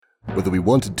Whether we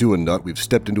wanted to or not, we've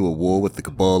stepped into a war with the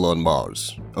Cabal on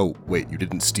Mars. Oh, wait, you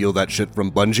didn't steal that shit from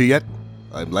Bungie yet?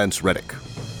 I'm Lance Reddick.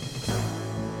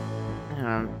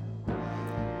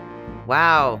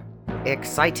 Wow.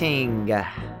 Exciting. Damn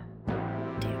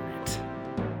it.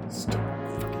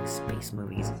 Stupid fucking space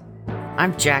movies.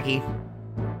 I'm Jackie.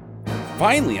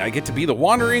 Finally, I get to be the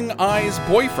Wandering Eyes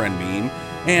boyfriend meme,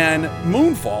 and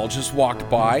Moonfall just walked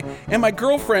by, and my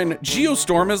girlfriend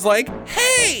Geostorm is like,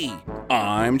 hey!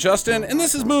 I'm Justin, and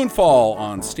this is Moonfall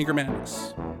on Sneaker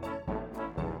Madness.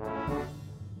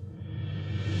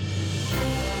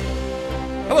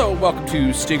 Hello, welcome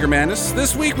to Sneaker Madness.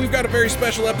 This week we've got a very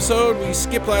special episode. We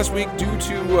skipped last week due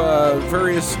to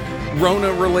various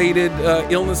Rona-related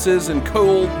illnesses and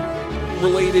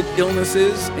cold-related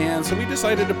illnesses, and so we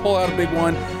decided to pull out a big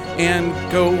one and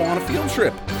go on a field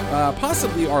trip.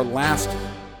 Possibly our last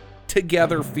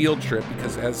together field trip,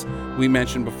 because as we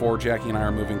mentioned before, Jackie and I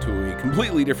are moving to a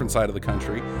completely different side of the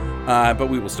country, but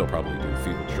we will still probably do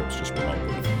field trips just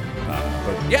remotely.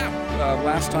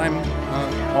 Last time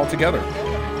all together.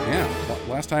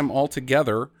 Last time all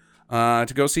together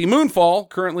to go see Moonfall,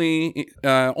 currently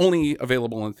only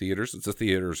available in theaters. It's a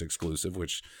theaters exclusive,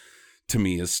 which to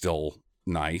me is still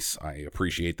nice. I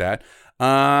appreciate that.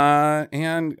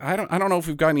 And I don't know if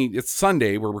we've got any. It's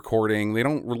Sunday. We're recording. They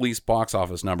don't release box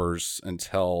office numbers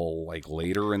until like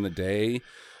later in the day,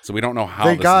 so we don't know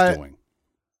how this is doing.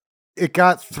 It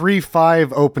got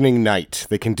 3.5 opening night.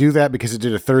 They can do that because it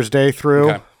did a Thursday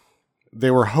through. Okay. They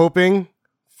were hoping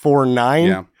for 9.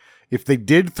 Yeah. If they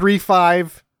did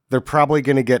 3.5, they're probably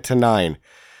going to get to 9.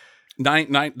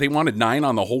 9. They wanted 9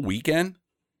 on the whole weekend.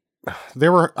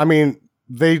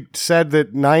 They said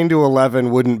that 9 to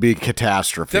 11 wouldn't be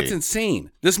catastrophe. That's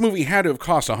insane. This movie had to have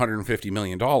cost $150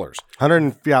 million.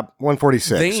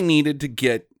 146. They needed to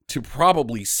get to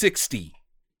probably 60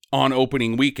 on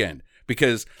opening weekend,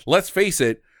 because let's face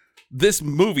it, this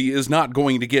movie is not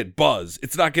going to get buzz.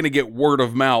 It's not going to get word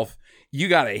of mouth. You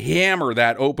got to hammer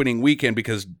that opening weekend,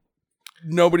 because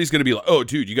nobody's going to be like, oh,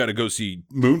 dude, you got to go see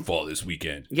Moonfall this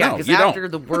weekend. Yeah, because after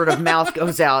the word of mouth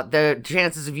goes out, the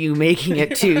chances of you making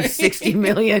it to 60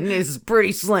 million is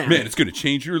pretty slim. Man, it's going to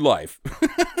change your life.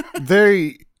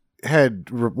 They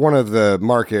had, one of the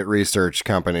market research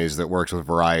companies that works with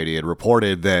Variety had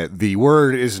reported that the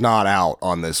word is not out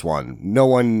on this one. No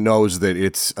one knows that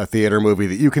it's a theater movie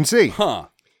that you can see. Huh.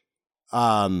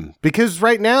 Because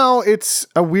right now it's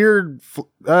a weird,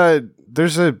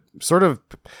 there's a sort of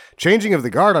changing of the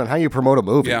guard on how you promote a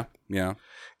movie. Yeah.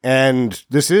 And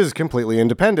this is completely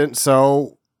independent,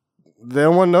 so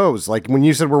no one knows. Like, when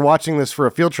you said we're watching this for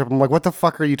a field trip, I'm like, what the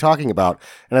fuck are you talking about?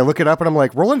 And I look it up and I'm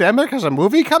like, Roland Emmerich has a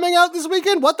movie coming out this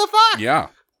weekend? What the fuck? Yeah.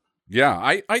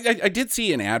 I did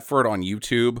see an ad for it on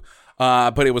YouTube.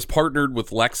 But it was partnered with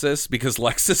Lexus, because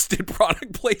Lexus did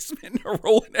product placement in a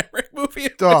Roland Emmerich movie.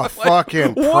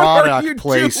 Fucking product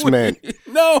placement.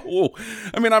 No.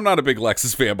 I mean, I'm not a big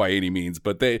Lexus fan by any means,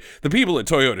 but the people at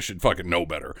Toyota should fucking know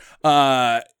better.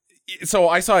 So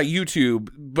I saw YouTube,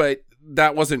 but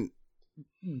that wasn't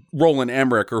Roland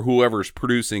Emmerich or whoever's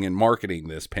producing and marketing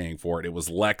this paying for it. It was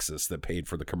Lexus that paid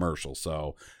for the commercial.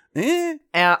 So,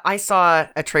 I saw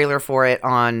a trailer for it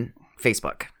on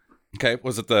Facebook. Okay,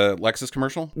 was it the Lexus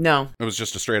commercial? No. It was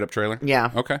just a straight up trailer? Yeah.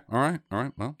 Okay, all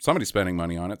right. Well, somebody's spending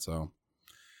money on it, so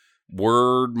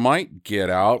word might get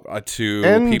out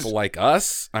to people like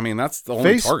us. I mean, that's the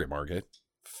only target market.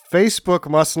 Facebook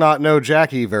must not know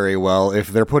Jackie very well if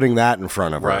they're putting that in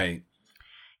front of her. Right.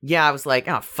 Yeah, I was like,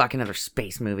 oh, fuck, another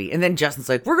space movie. And then Justin's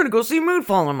like, we're going to go see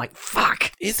Moonfall. And I'm like,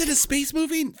 fuck. Is it a space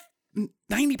movie?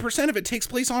 90% of it takes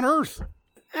place on Earth.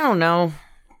 I don't know.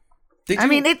 I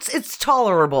mean, it's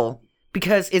tolerable,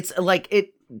 because it's like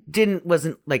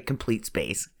wasn't like complete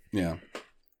space. Yeah.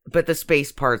 But the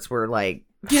space parts were like,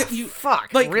 fuck,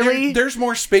 like, really? There's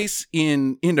more space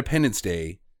in Independence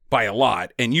Day by a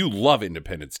lot, and you love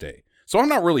Independence Day. So I'm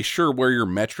not really sure where your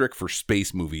metric for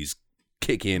space movies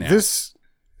kick in at. This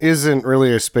isn't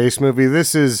really a space movie.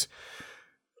 This is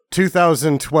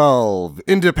 2012,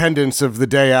 Independence of the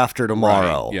Day After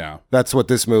Tomorrow. Right, yeah. That's what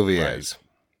this movie is.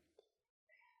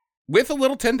 With a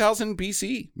little 10,000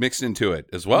 BC mixed into it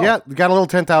as well. Yeah, got a little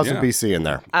 10,000 BC in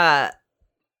there. I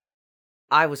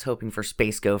was hoping for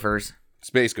Space Gophers.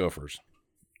 Space Gophers.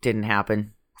 Didn't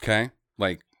happen. Okay.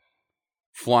 Like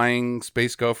flying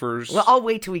Space Gophers. Well, I'll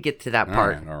wait till we get to that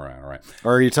part. All right.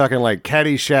 Or are you talking like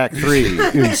Caddyshack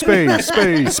 3 in space?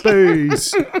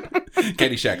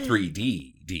 Caddyshack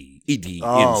 3D.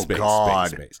 Oh, in space, God.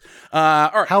 Space.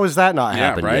 All right. How has that not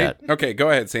happened yet? Okay, go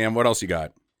ahead, Sam. What else you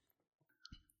got?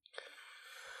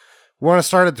 Want to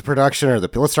start at the production or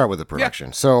let's start with the production.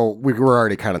 Yeah. So we were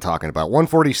already kind of talking about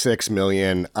 $146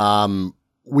 million.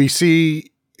 We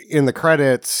see in the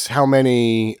credits how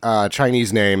many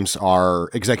Chinese names are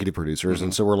executive producers. Mm-hmm.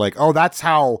 And so we're like, oh,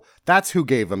 that's who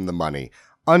gave him the money.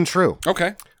 Untrue.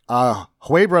 Okay.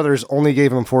 Hui Brothers only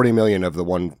gave him $40 million of the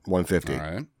 150. All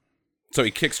right. So he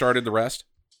kickstarted the rest?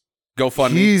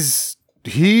 GoFundMe?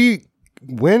 He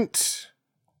went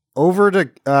over to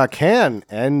Cannes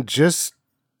and just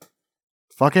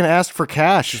fucking asked for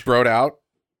cash. Just broed out?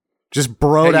 Just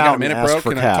broed out and asked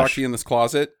for cash. Can I talk to you in this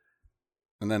closet?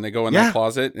 And then they go in that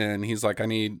closet, and he's like, I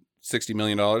need $60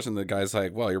 million. And the guy's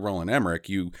like, well, you're Roland Emmerich.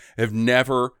 You have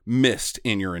never missed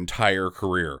in your entire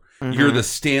career. Mm-hmm. You're the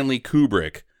Stanley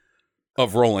Kubrick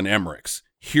of Roland Emmerichs.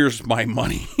 Here's my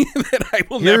money that I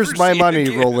will never see Here's my money,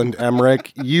 again. Roland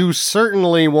Emmerich. You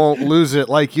certainly won't lose it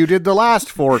like you did the last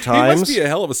 4 times. He must be a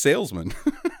hell of a salesman.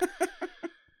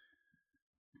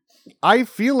 I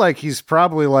feel like he's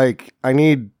probably like, I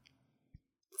need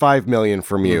 $5 million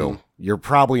from you. Mm. You're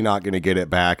probably not going to get it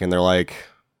back. And they're like,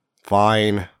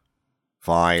 fine.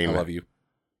 I love you.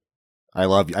 I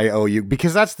owe you.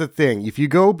 Because that's the thing. If you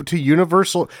go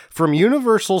to from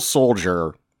Universal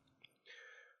Soldier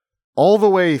all the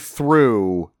way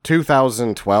through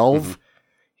 2012,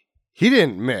 he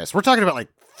didn't miss. We're talking about like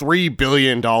 $3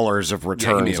 billion of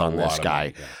returns on this guy.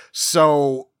 Money, yeah.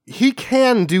 So he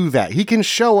can do that. He can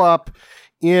show up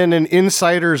in an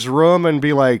insider's room and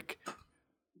be like,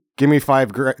 give me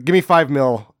 $5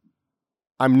 million.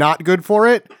 I'm not good for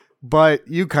it, but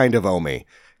you kind of owe me.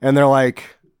 And they're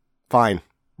like, fine.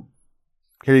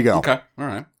 Here you go. Okay. All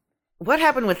right. What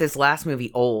happened with this last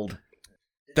movie, Old?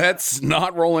 That's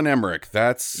not Roland Emmerich.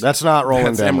 That's not Roland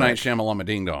Emmerich. That's M. Night Shyamalan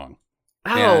Ding Dong.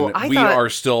 Oh, and we are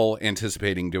still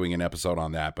anticipating doing an episode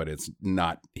on that, but it's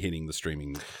not hitting the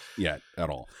streaming yet at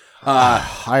all.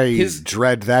 I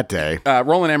dread that day.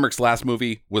 Roland Emmerich's last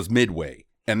movie was Midway,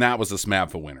 and that was a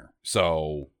SMAPFA winner.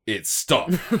 So it's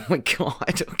stuff. Oh my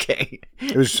God. Okay.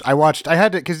 Because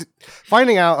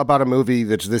finding out about a movie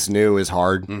that's this new is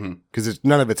hard because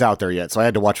none of it's out there yet. So I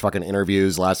had to watch fucking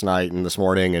interviews last night and this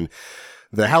morning, and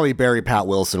the Halle Berry, Pat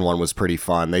Wilson one was pretty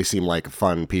fun. They seemed like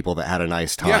fun people that had a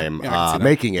nice time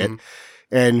making it.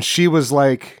 And she was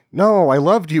like, no, I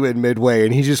loved you in Midway.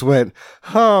 And he just went,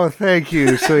 oh, thank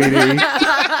you, sweetie.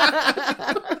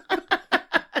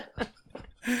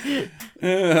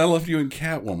 I loved you in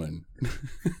Catwoman.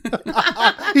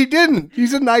 He didn't.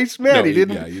 He's a nice man. No,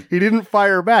 he didn't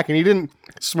fire back, and he didn't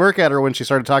smirk at her when she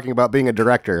started talking about being a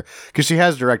director, because she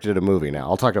has directed a movie now.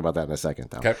 I'll talk about that in a second,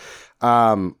 though. Okay.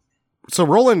 So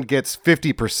Roland gets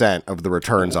 50% of the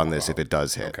returns on this if it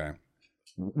does hit,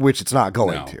 which it's not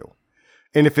going to.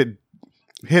 And if it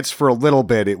hits for a little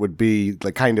bit, it would be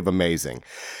like kind of amazing.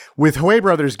 With Hui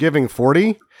Brothers giving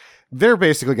 40, they're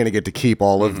basically going to get to keep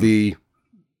all of the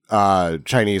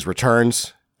Chinese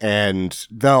returns, and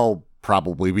they'll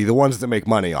probably be the ones that make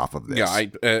money off of this.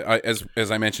 Yeah,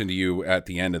 as I mentioned to you at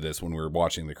the end of this when we were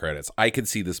watching the credits, I could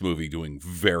see this movie doing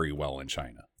very well in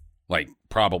China. Like,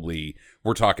 probably,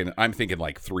 I'm thinking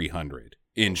like 300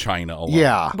 in China alone.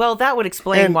 Yeah. Well, that would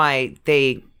explain why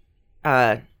they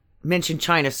mentioned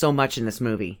China so much in this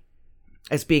movie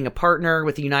as being a partner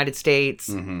with the United States.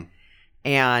 Mm-hmm.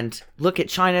 And look at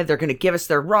China, they're going to give us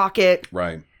their rocket.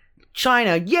 Right.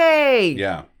 China, yay!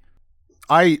 Yeah.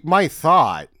 My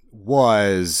thought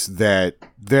was that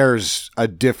there's a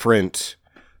different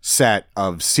set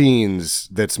of scenes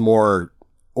that's more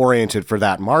oriented for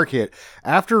that market.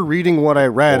 After reading what I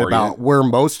read about where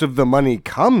most of the money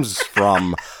comes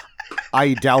from,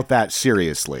 I doubt that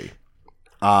seriously.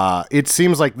 It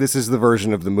seems like this is the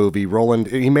version of the movie. Roland,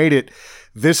 he made it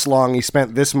this long, he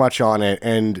spent this much on it,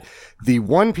 and the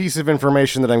one piece of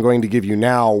information that I'm going to give you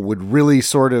now would really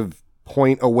sort of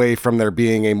point away from there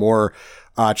being a more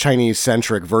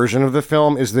Chinese-centric version of the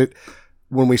film, is that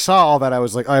when we saw all that, I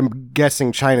was like, I'm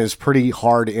guessing China's pretty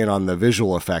hard in on the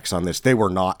visual effects on this. They were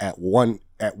not at one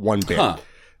bit.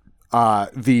 Huh.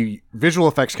 The visual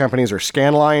effects companies are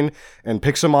Scanline and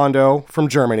Pixamondo from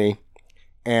Germany,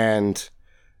 and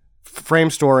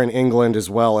Framestore in England, as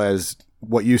well as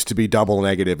what used to be Double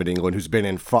Negative in England, who's been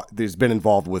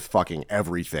involved with fucking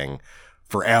everything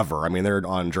forever. I mean, they're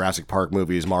on Jurassic Park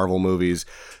movies, Marvel movies.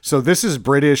 So this is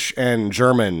British and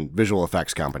German visual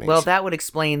effects companies. Well, that would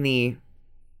explain the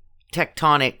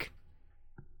tectonic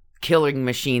killing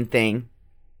machine thing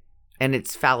and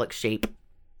its phallic shape.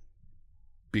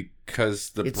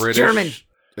 Because it's British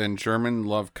and German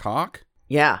love cock?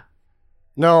 Yeah.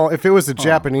 No, if it was a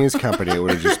Japanese company, it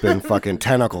would have just been fucking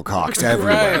tentacle cocks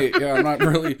everywhere. Right,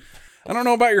 yeah, I don't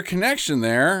know about your connection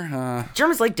there.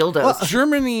 Germans like dildos. Well,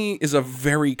 Germany is a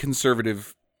very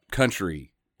conservative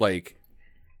country. Like,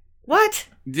 what?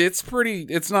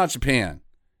 It's not Japan.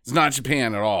 It's not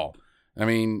Japan at all. I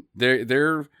mean,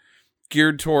 they're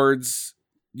geared towards,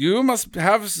 you must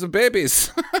have some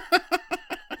babies.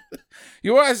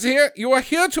 You are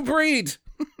here to breed,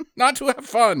 not to have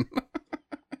fun.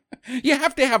 You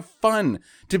have to have fun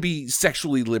to be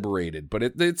sexually liberated, but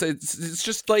it's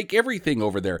just like everything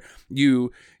over there.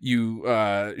 You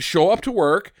show up to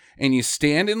work and you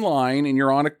stand in line and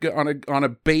you're on a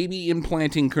baby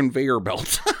implanting conveyor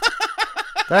belt.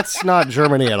 That's not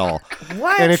Germany at all.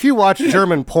 What? And if you watch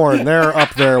German porn, they're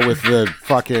up there with the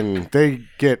fucking, they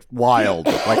get wild.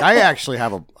 Like,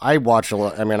 I watch a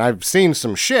lot. I mean, I've seen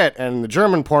some shit, and the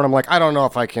German porn, I'm like, I don't know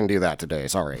if I can do that today.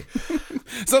 Sorry.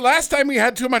 So last time we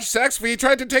had too much sex, we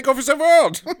tried to take over the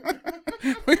world.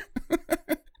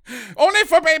 Only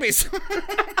for babies. Oh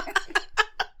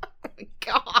my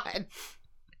God.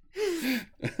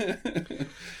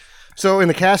 So in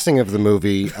the casting of the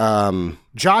movie,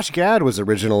 Josh Gad was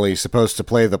originally supposed to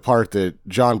play the part that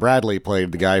John Bradley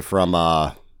played, the guy from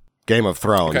Game of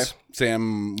Thrones. Okay.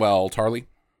 Samuel Tarly.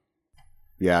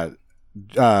 Yeah.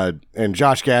 And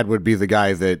Josh Gad would be the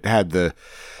guy that had the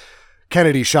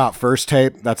Kennedy shot first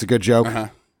tape. That's a good joke.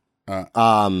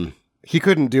 He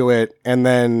couldn't do it. And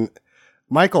then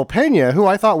Michael Pena, who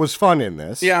I thought was fun in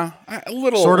this. Yeah. A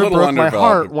little broke my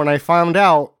heart when I found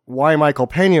out why Michael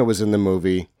Pena was in the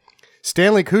movie.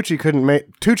 Stanley Tucci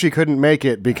couldn't make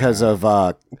it because of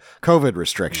COVID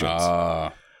restrictions.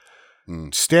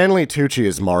 Stanley Tucci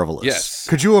is marvelous. Yes.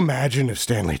 Could you imagine if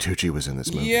Stanley Tucci was in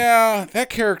this movie? Yeah, that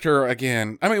character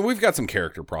again. I mean, we've got some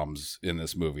character problems in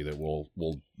this movie that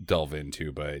we'll delve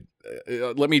into, but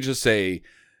let me just say,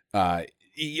 I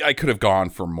could have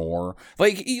gone for more.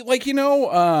 Like the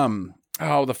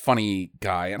funny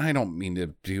guy, and I don't mean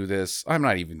to do this. I'm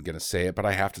not even gonna say it, but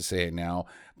I have to say it now.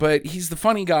 But he's the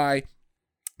funny guy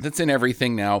that's in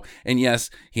everything now. And yes,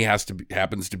 he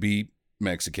happens to be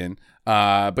Mexican.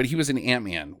 But he was in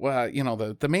Ant-Man. Well,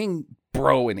 the main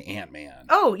bro in Ant-Man.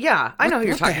 Oh, yeah. I know who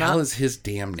you're talking about. What the hell is his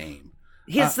damn name?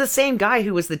 He's the same guy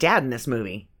who was the dad in this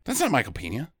movie. That's not Michael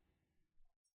Pena.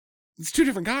 It's two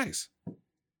different guys.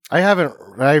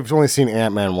 I've only seen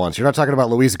Ant-Man once. You're not talking about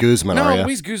Luis Guzman, are you? No,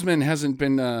 Luis Guzman hasn't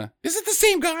been, is it the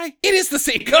same guy? It is the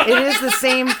same guy. It is the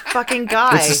same fucking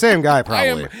guy. It's the same guy,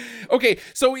 probably. Okay,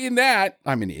 so in that,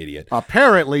 I'm an idiot.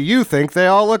 Apparently, you think they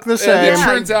all look the same. It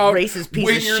turns out, racist piece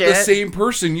when of you're shit. the same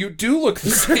person, you do look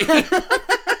the same.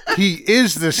 He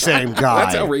is the same guy.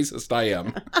 That's how racist I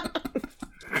am.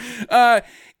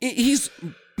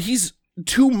 He's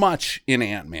too much in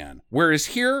Ant-Man, whereas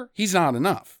here, he's not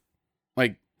enough.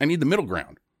 Like, I need the middle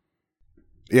ground.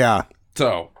 Yeah.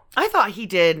 So I thought he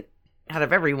did, out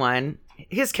of everyone,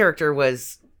 his character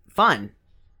was fun.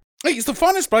 He's the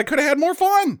funnest, but I could have had more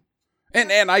fun.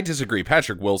 And I disagree.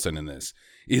 Patrick Wilson in this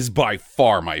is by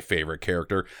far my favorite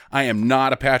character. I am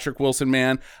not a Patrick Wilson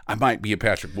man. I might be a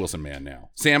Patrick Wilson man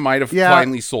now. Sam might have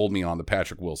finally sold me on the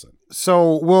Patrick Wilson.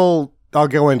 So I'll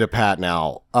go into Pat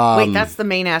now. Wait, that's the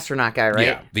main astronaut guy, right?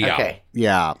 Yeah, the Owl.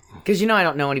 Yeah. Because I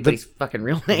don't know anybody's fucking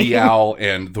real name. The Owl,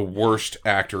 and the worst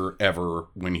actor ever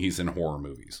when he's in horror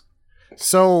movies.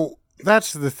 So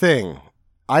that's the thing.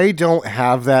 I don't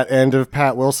have that end of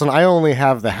Pat Wilson. I only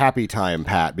have the happy time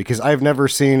Pat, because I've never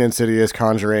seen Insidious,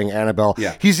 Conjuring, Annabelle.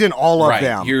 Yeah. He's in all of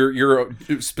them. You're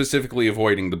specifically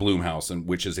avoiding the Blumhouse,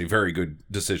 which is a very good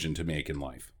decision to make in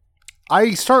life.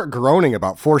 I start groaning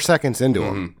about 4 seconds into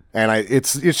him. And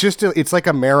it's like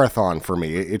a marathon for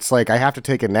me. It's like I have to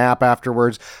take a nap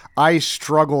afterwards. I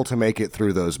struggle to make it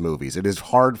through those movies. It is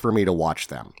hard for me to watch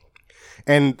them.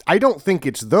 And I don't think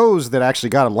it's those that actually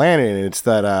got him landing. It's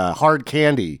that Hard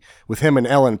Candy with him and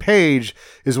Ellen Page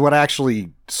is what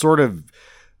actually sort of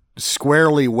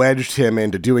squarely wedged him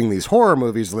into doing these horror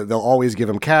movies that they'll always give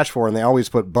him cash for, and they always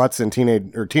put butts in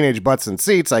teenage butts in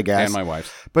seats, I guess. And my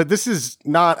wife's. But this is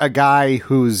not a guy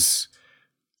who's...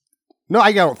 No,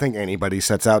 I don't think anybody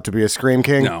sets out to be a Scream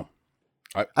King. No.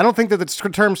 I don't think that the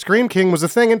term Scream King was a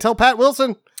thing until Pat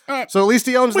Wilson. So at least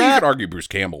he owns that. You could argue Bruce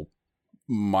Campbell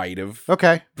might have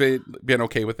been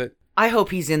okay with it. I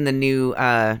hope he's in the new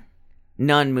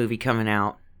Nun movie coming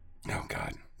out. Oh,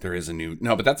 God. There is a new...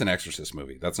 No, but that's an Exorcist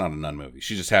movie. That's not a Nun movie.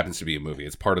 She just happens to be a movie.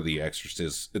 It's part of the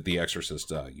Exorcist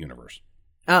universe.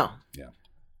 Oh. Yeah.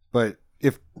 But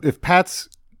if Pat's...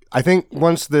 I think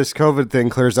once this COVID thing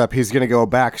clears up, he's going to go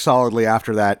back solidly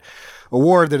after that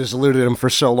award that has eluded him for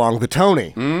so long, the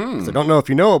Tony. So I don't know if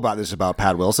you know about this about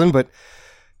Pat Wilson, but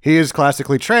he is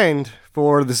classically trained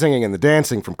for the singing and the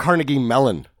dancing from Carnegie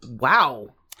Mellon.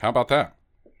 Wow. How about that?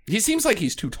 He seems like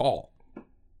he's too tall.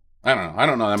 I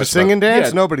don't know that much. To sing and dance?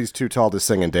 Yeah. Nobody's too tall to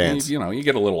sing and dance. You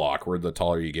get a little awkward the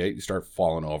taller you get. You start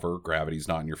falling over. Gravity's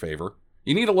not in your favor.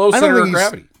 You need a low center of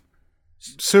gravity.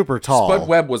 Super tall. Spud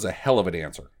Webb was a hell of a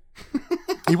dancer.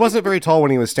 He wasn't very tall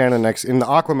when he was standing next. In the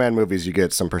Aquaman movies, you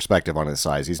get some perspective on his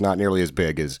size. He's not nearly as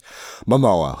big as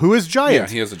Momoa, who is giant.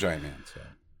 Yeah, he is a giant man. So.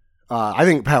 I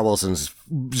think Pat Wilson's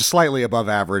slightly above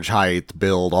average height,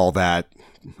 build, all that.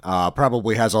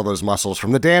 Probably has all those muscles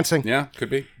from the dancing. Yeah, could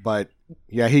be. But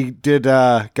yeah, he did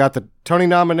got the Tony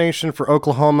nomination for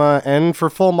Oklahoma and for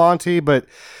Full Monty, but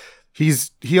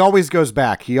he always goes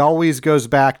back. He always goes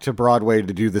back to Broadway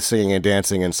to do the singing and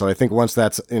dancing, and so I think once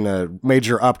that's in a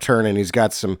major upturn and he's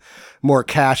got some more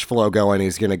cash flow going,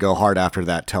 he's going to go hard after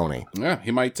that Tony. Yeah, he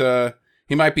might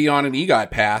be on an EGOT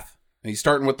path. He's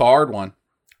starting with the hard one.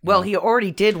 Well, he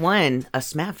already did win a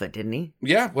SMAFA, didn't he?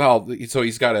 Yeah, well, so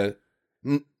he's got a...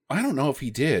 I don't know if he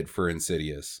did for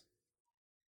Insidious.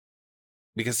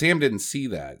 Because Sam didn't see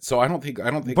that. So I don't think...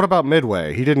 What about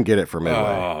Midway? He didn't get it for Midway.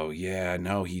 Oh, yeah,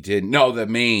 no, he didn't. No, the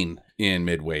main in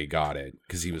Midway got it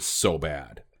because he was so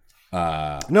bad.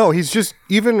 No, he's just...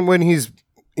 Even when he's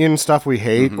in stuff we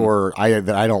hate or that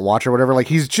I don't watch or whatever, like,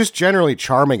 he's just generally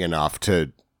charming enough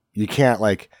to... You can't,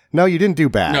 like... No, you didn't do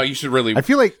bad. No, you should really... I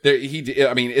feel like...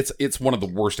 it's one of the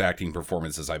worst acting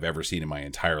performances I've ever seen in my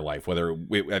entire life.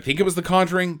 I think it was The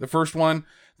Conjuring, the first one,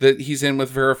 that he's in with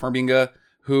Vera Farmiga,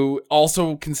 who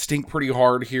also can stink pretty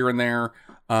hard here and there.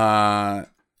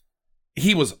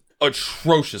 He was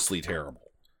atrociously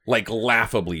terrible. Like,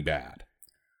 laughably bad.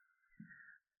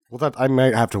 Well, I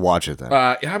might have to watch it then.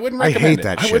 I wouldn't recommend it. I hate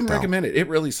that shit, I wouldn't recommend it. It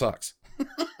really sucks.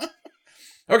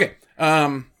 Okay.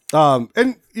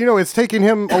 And it's taken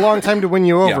him a long time to win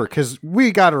you over because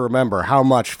we got to remember how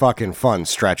much fucking fun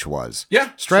Stretch was.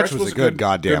 Yeah, Stretch was a good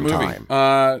goddamn movie. time.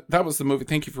 That was the movie.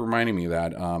 Thank you for reminding me of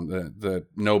that. The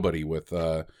Nobody with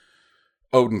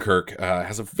Odenkirk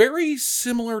has a very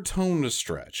similar tone to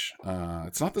Stretch.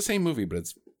 It's not the same movie, but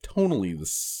it's tonally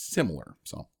similar.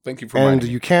 So thank you for reminding me.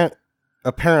 And you can't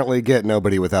apparently get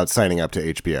Nobody without signing up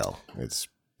to HBO. It's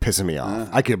pissing me off.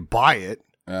 I could buy it.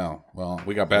 Oh, well,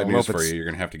 we got bad news for you. You're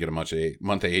going to have to get a month of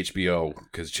HBO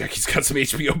because Jackie's got some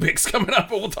HBO picks coming up,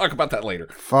 but we'll talk about that later.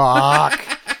 Fuck.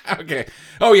 Okay.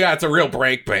 Oh, yeah, it's a real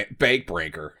bank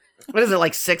breaker. What is it,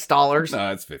 like $6?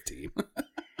 No, it's $15.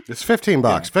 It's $15.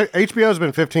 Yeah. HBO's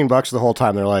been $15 the whole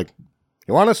time. They're like,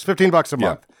 you want us? $15 a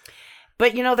month.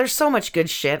 But, there's so much good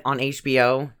shit on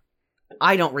HBO.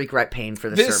 I don't regret paying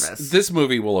for the service. This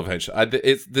movie will eventually...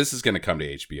 this is going to come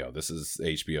to HBO. This is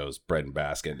HBO's bread and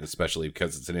basket, especially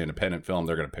because it's an independent film.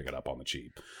 They're going to pick it up on the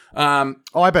cheap. I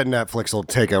bet Netflix will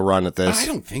take a run at this. I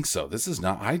don't think so. This is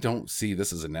not... I don't see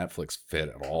this as a Netflix fit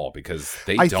at all because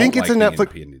they I think it's a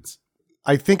Netflix.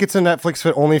 I think it's a Netflix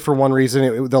fit only for one reason.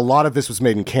 A lot of this was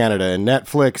made in Canada, and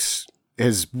Netflix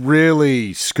has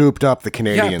really scooped up the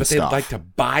Canadian stuff. Yeah, but they like to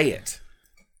buy it.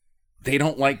 They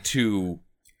don't like to...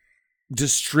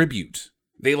 distribute.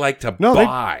 They like to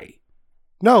buy.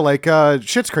 Like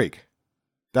Schitt's Creek.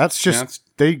 That's just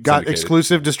they got syndicated.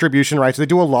 Exclusive distribution rights. They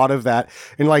do a lot of that.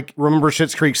 And remember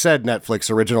Schitt's Creek said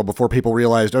Netflix original before people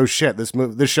realized, oh shit,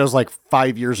 this show's like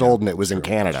 5 years old and it was in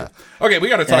Canada. True. Okay, we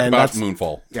got to talk about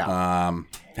Moonfall. Yeah.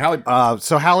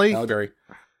 Halle Berry.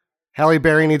 Halle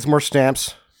Berry needs more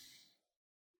stamps.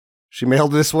 She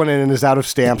mailed this one in and is out of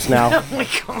stamps now. Oh my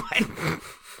god.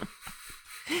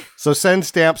 So send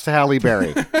stamps to Halle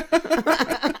Berry.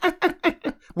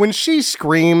 When she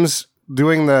screams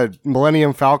doing the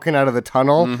Millennium Falcon out of the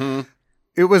tunnel,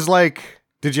 it was like,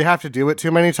 did you have to do it too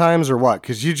many times or what?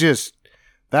 Because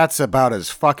that's about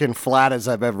as fucking flat as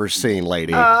I've ever seen,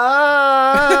 lady. Fuck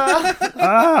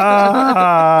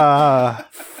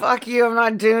you, I'm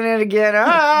not doing it again.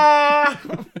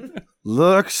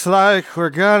 Looks like we're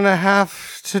gonna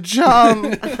have to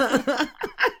jump.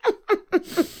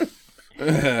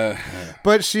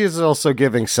 But she is also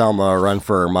giving Selma a run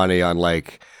for her money on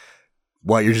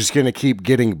what, you're just going to keep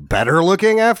getting better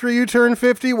looking after you turn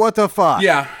 50? What the fuck?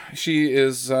 Yeah, she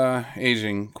is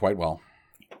aging quite well.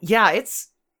 Yeah, it's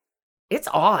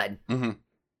odd. Mm-hmm.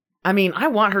 I mean, I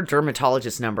want her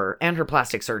dermatologist number and her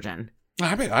plastic surgeon.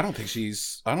 I don't think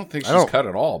she's cut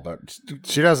at all, but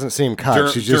she doesn't seem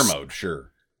cut. She's just dermode,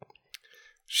 sure.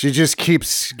 She just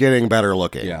keeps getting better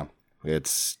looking. Yeah.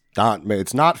 It's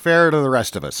not fair to the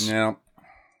rest of us. Yeah.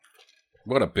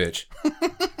 What a bitch.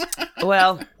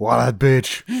 Well. What a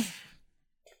bitch.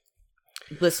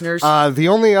 Listeners. The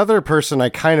only other person I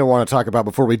kind of want to talk about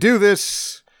before we do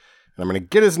this, and I'm going to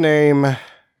get his name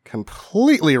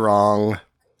completely wrong.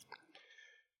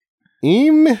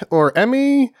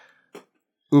 Emi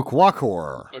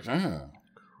Ukwakor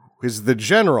is the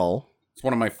general. It's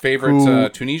one of my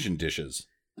favorite Tunisian dishes.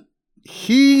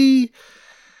 You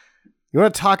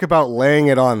want to talk about laying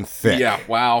it on thick? Yeah,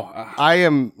 wow. I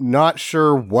am not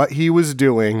sure what he was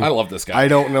doing. I love this guy. I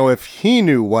don't know if he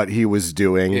knew what he was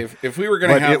doing. If we were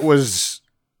going to have... it was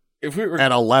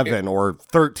at 11 or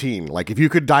 13. Like, if you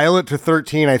could dial it to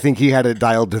 13, I think he had it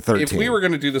dialed to 13. If we were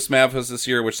going to do the Smavfest this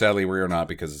year, which sadly we are not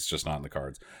because it's just not in the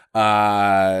cards,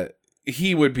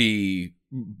 he would be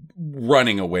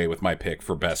running away with my pick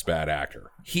for Best Bad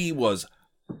Actor. He was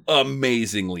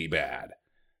amazingly bad.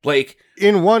 Like,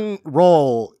 in one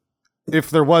role,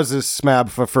 if there was a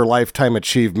SMAB for lifetime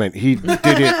achievement, he did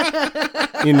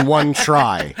it in one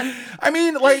try. I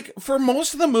mean, like, for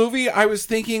most of the movie, I was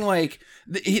thinking, like,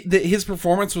 his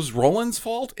performance was Roland's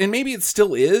fault, and maybe it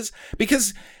still is,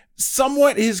 because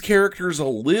somewhat his character's a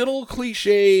little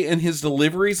cliche, and his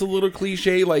delivery's a little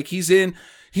cliche. Like, he's in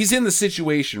the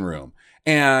Situation Room,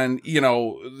 and, you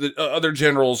know, the other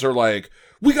generals are like,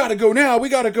 we gotta go now,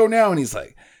 and he's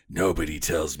like, nobody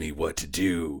tells me what to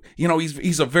do. You know,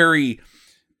 he's a very,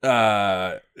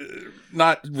 not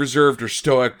reserved or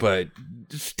stoic, but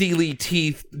steely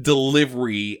teeth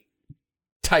delivery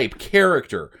type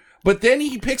character. But then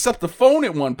he picks up the phone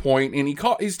at one point and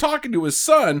he's talking to his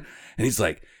son and he's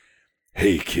like,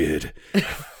 hey kid,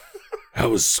 how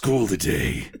was school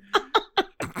today?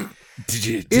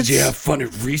 Did you have fun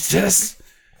at recess?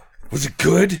 Was it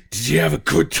good? Did you have a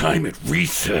good time at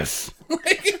recess?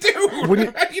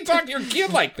 Dude, how do you talk to your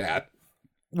kid like that?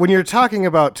 When you're talking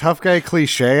about tough guy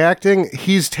cliche acting,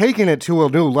 he's taking it to a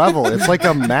new level. It's like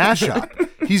a mashup.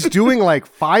 He's doing like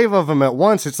 5 of them at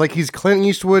once. It's like he's Clint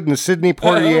Eastwood and Sidney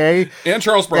Poitier. And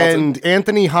Charles Bronson. And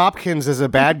Anthony Hopkins as a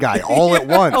bad guy all at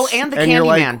once. Oh, and the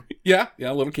Candyman. Like, yeah,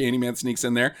 a little Candyman sneaks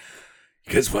in there.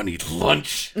 You guys want to eat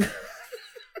lunch?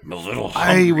 I'm a little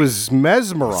hungry. I was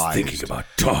mesmerized. I was thinking about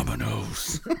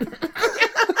Domino's.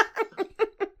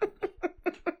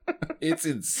 It's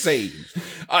insane.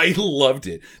 I loved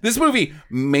it. This movie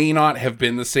may not have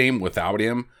been the same without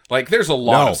him. Like, there's a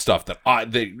lot of stuff that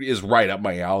is right up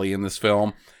my alley in this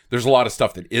film. There's a lot of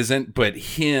stuff that isn't, but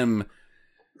him,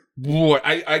 boy,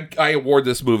 I award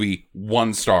this movie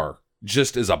 1 star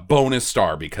just as a bonus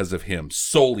star because of him,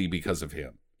 solely because of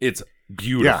him. It's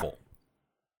beautiful. Yeah.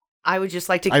 I would just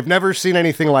like to... I've never seen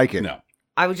anything like it. No.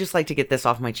 I would just like to get this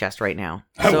off my chest right now.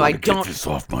 Get this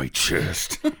off my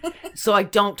chest. So I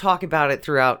don't talk about it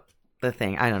throughout the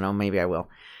thing. I don't know. Maybe I will.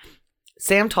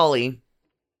 Samuel Tarly.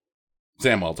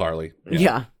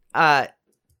 Yeah. Yeah.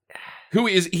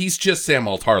 He's just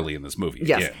Samuel Tarly in this movie.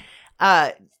 Yes.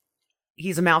 Yeah.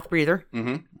 He's a mouth breather.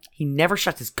 Mm-hmm. He never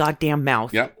shuts his goddamn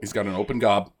mouth. Yeah. He's got an open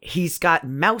gob. He's got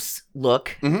mouse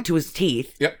look to his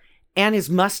teeth. Yep. And his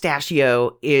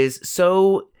mustachio is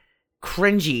so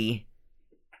cringy.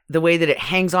 The way that it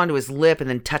hangs onto his lip and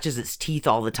then touches its teeth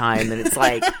all the time. And it's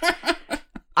like,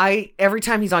 every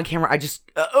time he's on camera, I just,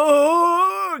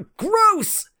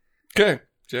 gross. Okay.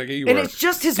 Jackie, it's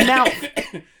just his mouth.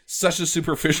 Such a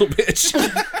superficial bitch.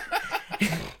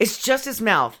 It's just his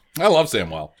mouth. I love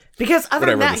Samuel. Because other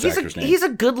than that, he's a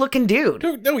good looking dude.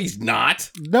 No, he's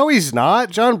not. No, he's not.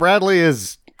 John Bradley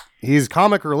he's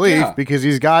comic relief because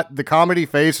he's got the comedy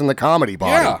face and the comedy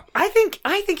body. Yeah.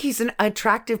 I think he's an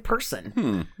attractive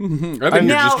person. I think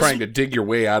you're just trying to dig your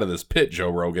way out of this pit, Joe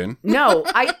Rogan. No,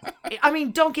 I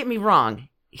mean, don't get me wrong.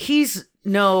 He's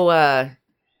no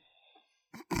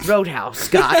Roadhouse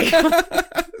guy.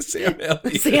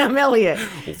 Sam Elliott.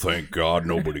 Well, thank God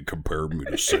nobody compared me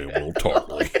to Samuel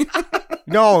Tarly.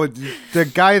 No, the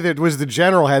guy that was the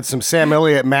general had some Sam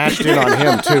Elliott mashed in on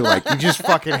him, too. Like, he just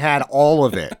fucking had all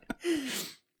of it.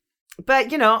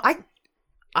 But, you know,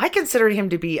 I considered him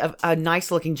to be a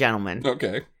nice-looking gentleman.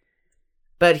 Okay.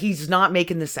 But he's not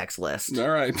making the sex list. All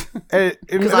right.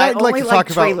 Because I only like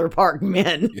trailer park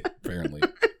men. Yeah, apparently.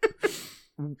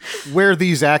 Where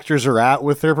these actors are at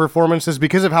with their performances,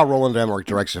 because of how Roland Emmerich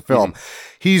directs the film,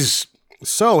 he's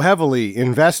so heavily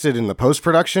invested in the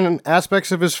post-production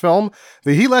aspects of his film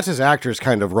that he lets his actors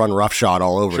kind of run roughshod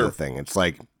all over the thing. It's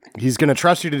like, he's going to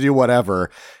trust you to do whatever.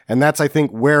 And that's, I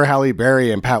think, where Halle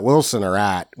Berry and Pat Wilson are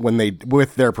at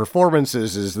with their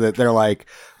performances, is that they're like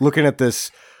looking at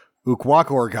this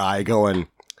Ukwakor guy going,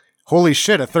 holy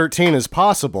shit, a 13 is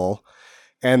possible.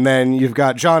 And then you've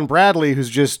got John Bradley,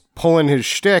 who's just pulling his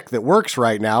shtick that works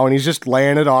right now, and he's just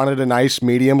laying it on at a nice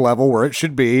medium level where it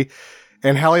should be.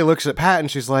 And Halle looks at Pat and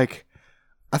she's like,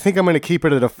 I think I'm going to keep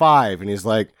it at a 5. And he's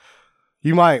like,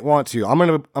 you might want to. I'm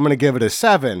going to give it a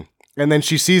 7. And then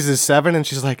she sees his 7 and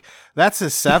she's like, that's a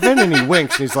 7? And he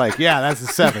winks and he's like, yeah, that's a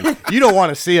 7. You don't want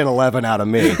to see an 11 out of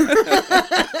me.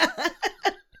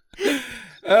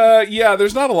 Yeah,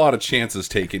 there's not a lot of chances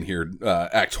taken here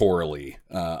actorially,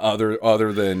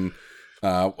 other than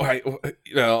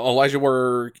Elijah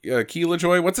War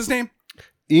Keelah, what's his name?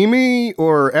 Emi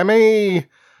or M.A.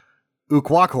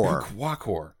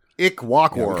 Ukwakhor.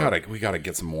 Yeah, we gotta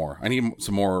get some more. I need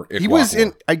some more. He was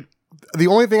in. The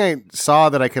only thing I saw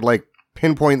that I could like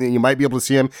pinpoint that you might be able to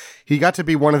see him. He got to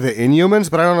be one of the Inhumans,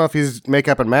 but I don't know if he's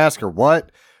makeup and mask or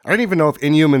what. I don't even know if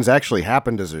Inhumans actually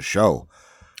happened as a show.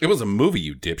 It was a movie,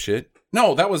 you dipshit.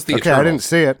 No, that was the Okay, Eternals. I didn't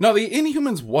see it. No, the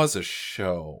Inhumans was a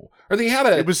show. Or they had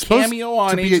a cameo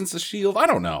on Agents of S.H.I.E.L.D. I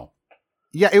don't know.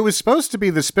 Yeah, it was supposed to be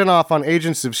the spinoff on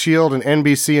Agents of S.H.I.E.L.D. and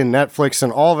NBC and Netflix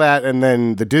and all that, and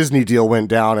then the Disney deal went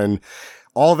down, and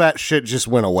all that shit just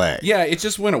went away. Yeah, it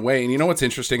just went away. And you know what's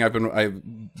interesting? I've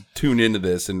tuned into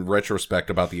this in retrospect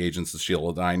about the Agents of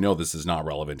S.H.I.E.L.D. And I know this is not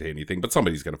relevant to anything, but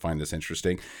somebody's going to find this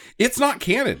interesting. It's not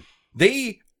canon.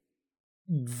 They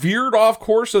veered off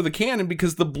course of the canon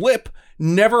because the blip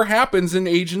never happens in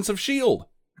Agents of S.H.I.E.L.D.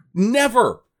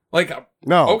 Never. Like,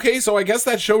 no. Okay, so I guess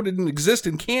that show didn't exist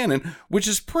in canon, which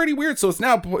is pretty weird. So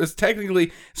it's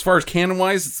technically, as far as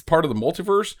canon-wise, it's part of the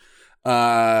multiverse.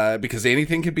 Because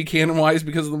anything could be canon-wise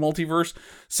because of the multiverse.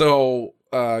 So,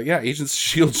 Agents of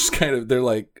S.H.I.E.L.D. just kind of, they're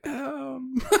like,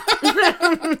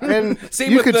 And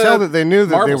you could tell that they knew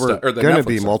that they were going to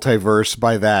be multiverse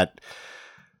by that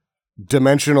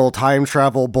dimensional time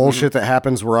travel bullshit that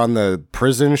happens. We're on the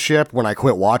prison ship when I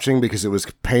quit watching because it was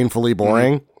painfully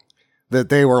boring. That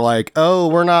they were like, oh,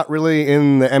 we're not really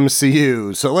in the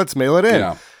MCU, so let's mail it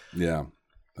in. Yeah.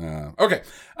 Okay.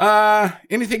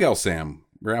 Anything else, Sam?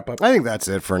 Wrap up? I think that's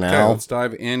it for now. Okay, let's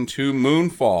dive into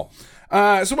Moonfall.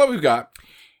 So what we've got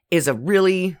is a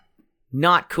really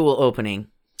not cool opening.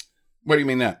 What do you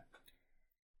mean that?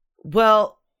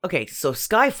 Well, okay, so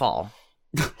Skyfall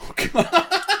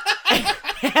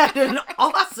had an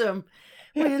awesome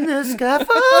 "When the Sky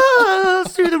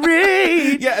Falls Through the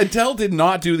Rain." Yeah, Adele did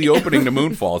not do the opening to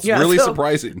Moonfall. It's really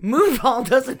surprising. Moonfall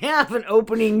doesn't have an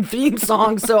opening theme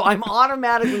song, so I'm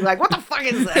automatically like, what the fuck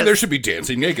is this? Hey, there should be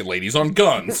dancing naked ladies on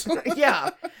guns. Yeah.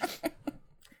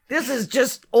 This is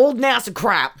just old NASA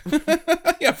crap.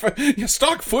 Yeah,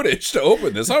 stock footage to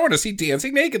open this. I want to see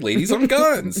dancing naked ladies on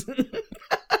guns.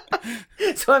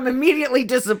 So I'm immediately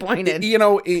disappointed. You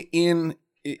know,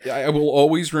 I will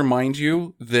always remind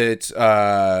you that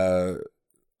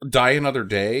Die Another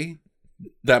Day,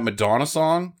 that Madonna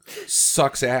song,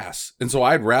 sucks ass. And so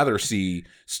I'd rather see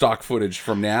stock footage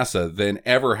from NASA than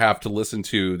ever have to listen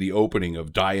to the opening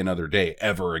of Die Another Day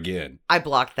ever again. I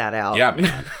blocked that out. Yeah,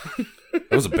 man.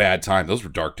 That was a bad time. Those were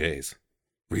dark days.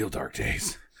 Real dark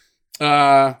days.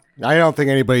 I don't think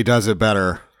anybody does it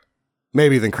better.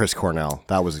 Maybe than Chris Cornell.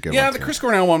 That was a good one. Yeah, the Chris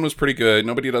Cornell one was pretty good.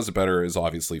 Nobody Does It Better is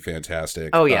obviously fantastic.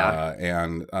 Oh, yeah.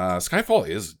 And Skyfall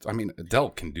is, Adele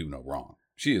can do no wrong.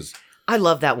 She is. I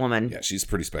love that woman. Yeah, she's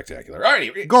pretty spectacular. All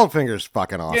right. Goldfinger's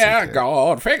fucking awesome. Yeah,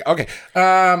 Goldfinger. Okay.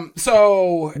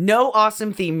 So. No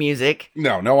awesome theme music.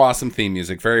 No awesome theme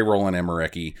music. Very Roland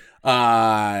Emmerich-y.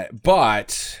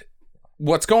 But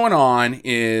what's going on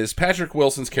is Patrick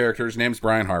Wilson's character, his name's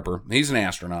Brian Harper. He's an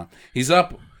astronaut. He's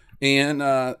up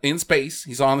in space.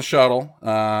 He's on the shuttle.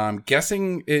 I'm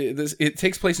guessing it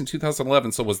takes place in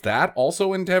 2011. So was that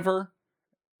also Endeavor,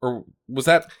 or was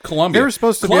that Columbia? They were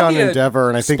supposed to be on Endeavor,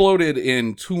 and I think exploded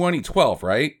in 2012,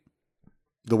 right?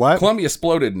 The what? Columbia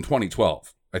exploded in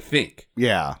 2012, I think.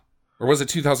 Yeah, or was it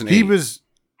 2008? He was,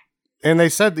 and they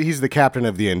said that he's the captain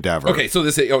of the Endeavor. Okay, so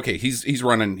he's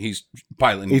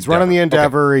piloting. He's running the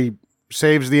Endeavor. Okay. He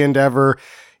saves the Endeavor.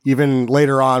 Even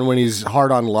later on, when he's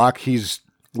hard on luck, he's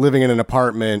living in an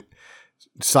apartment,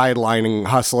 sidelining,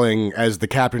 hustling as the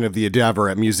captain of the Endeavor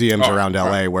at museums around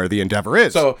LA where the Endeavor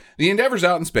is. So the Endeavor's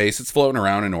out in space. It's floating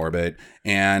around in orbit,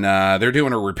 and they're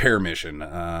doing a repair mission.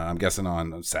 I'm guessing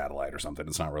on a satellite or something.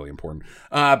 It's not really important.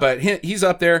 But he's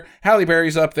up there. Halle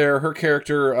Berry's up there. Her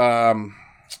character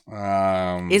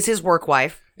is his work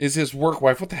wife.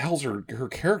 What the hell's her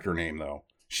character name, though?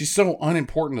 She's so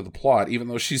unimportant to the plot, even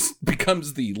though she's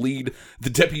becomes the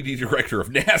deputy director of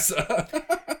NASA.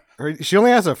 She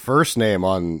only has a first name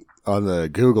on the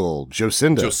Google,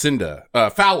 Jocinda.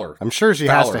 Fowler. I'm sure she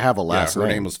has to have a last name.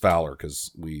 Her name was Fowler because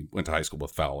we went to high school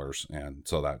with Fowlers, and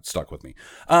so that stuck with me.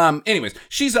 Anyways,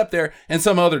 she's up there, and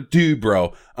some other dude,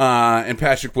 bro. And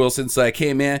Patrick Wilson's like,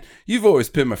 hey, man, you've always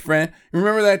been my friend.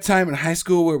 Remember that time in high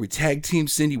school where we tag teamed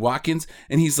Cindy Watkins?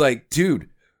 And he's like, dude,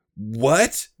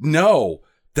 what? No.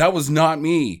 That was not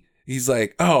me. He's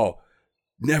like, oh,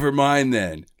 never mind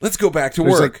then. Let's go back to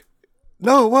work. Like,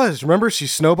 no, it was. Remember she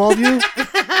snowballed you?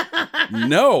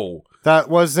 No. That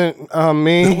wasn't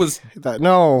me. I was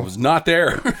not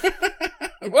there.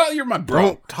 Well, you're my bro.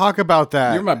 Don't talk about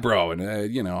that. You're my bro, and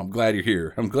I'm glad you're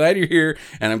here. I'm glad you're here,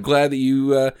 and I'm glad that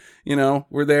you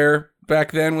were there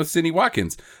back then with Sidney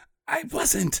Watkins. I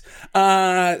wasn't.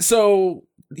 So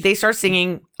they start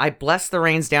singing "I Bless the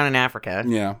Rains Down in Africa."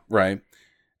 Yeah, right.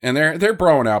 And they're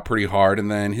broing out pretty hard, and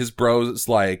then his bro's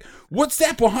like, "What's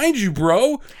that behind you,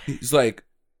 bro?" He's like,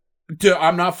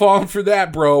 "I'm not falling for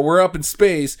that, bro. We're up in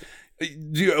space.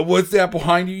 What's that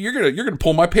behind you? You're gonna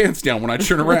pull my pants down when I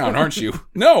turn around, aren't you?"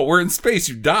 "No, we're in space.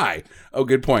 You die." "Oh,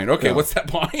 good point. Okay, yeah. What's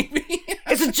that behind me?"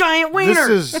 "It's a giant wiener."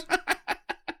 This is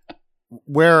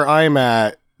where I'm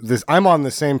at. I'm on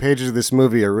the same page as this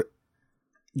movie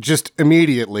just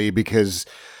immediately because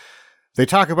they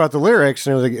talk about the lyrics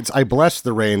and it's "I bless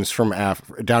the rains from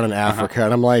down in Africa,"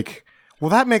 and I'm like, well,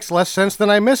 that makes less sense than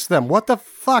 "I miss them." What the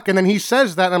fuck? And then he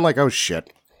says that, and I'm like, oh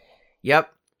shit.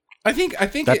 Yep. I think.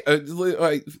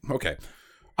 Okay.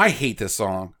 I hate this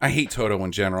song. I hate Toto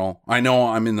in general. I know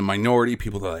I'm in the minority.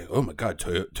 People are like, "Oh my god,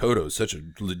 Toto is such a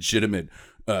legitimate,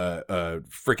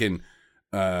 freaking."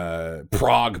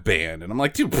 Prog band," and I'm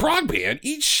like, dude, prog band,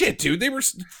 eat shit, dude. They were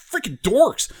freaking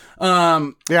dorks.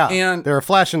 Yeah, and they were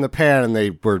flash in the pan, and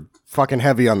they were fucking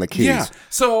heavy on the keys. Yeah.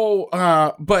 So,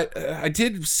 but I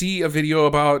did see a video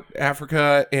about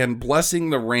Africa, and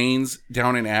blessing the rains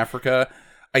down in Africa,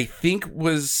 I think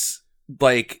was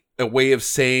like a way of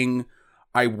saying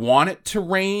I want it to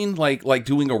rain, like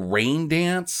doing a rain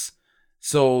dance.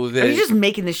 So that, are you just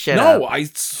making this shit up? No,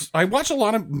 I watch a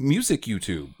lot of music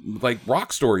YouTube, like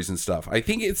rock stories and stuff. I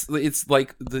think it's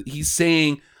like he's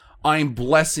saying, I'm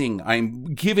blessing,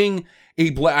 I'm giving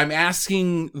I'm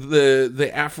asking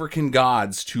the African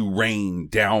gods to rain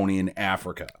down in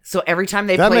Africa. So every time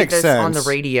they played this on the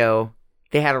radio,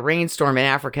 they had a rainstorm in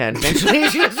Africa, and eventually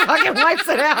she just fucking wipes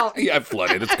it out. Yeah,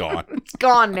 flooded. It's gone. It's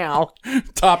gone now.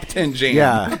 Top 10 jam.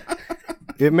 Yeah.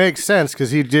 It makes sense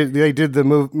because they did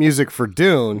the music for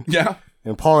Dune. Yeah.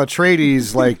 And Paul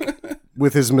Atreides, like,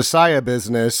 with his Messiah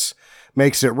business,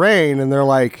 makes it rain. And they're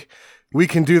like, we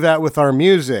can do that with our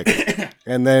music.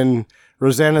 And then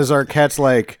Rosanna Arquette's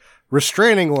like,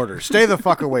 restraining order. Stay the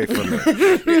fuck away from me.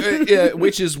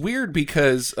 Which is weird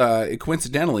because,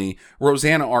 coincidentally,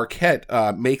 Rosanna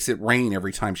Arquette makes it rain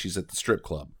every time she's at the strip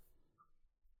club.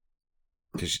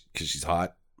 Because she's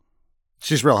hot.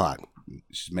 She's real hot.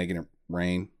 She's making it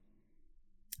rain.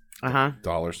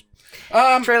 Dollars.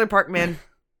 Trailer Park Man.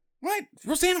 What?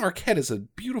 Rosanna Arquette is a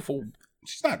beautiful...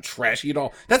 She's not trashy at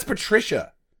all. That's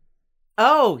Patricia.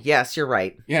 Oh, yes, you're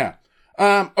right. Yeah.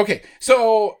 Okay,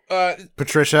 so...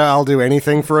 Patricia, I'll do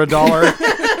anything for $1.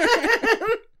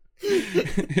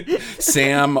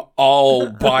 Sam,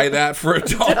 I'll buy that for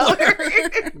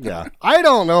 $1. Yeah. I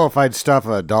don't know if I'd stuff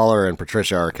 $1 in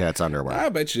Patricia Arquette's underwear. I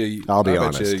bet you... I'll be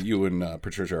honest. Bet you and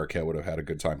Patricia Arquette would have had a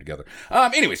good time together.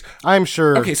 Anyways. I'm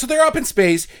sure. Okay, so they're up in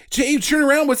space. Jay, turn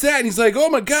around, what's that? And he's like, oh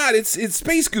my god, it's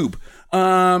space goop.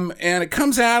 And it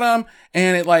comes at him,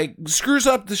 and it like screws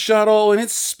up the shuttle, and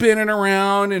it's spinning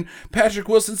around, and Patrick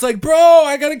Wilson's like, bro,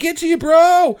 I gotta get to you,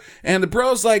 bro. And the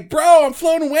bro's like, bro, I'm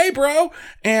floating away, bro.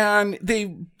 And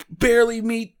they barely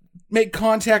make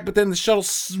contact, but then the shuttle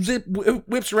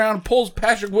whips around and pulls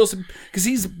Patrick Wilson, because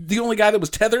he's the only guy that was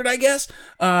tethered, I guess,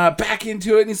 back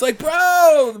into it. And he's like,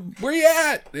 bro, where you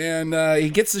at? And he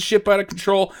gets the ship out of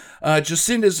control.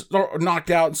 Jacinda's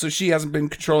knocked out, and so she hasn't been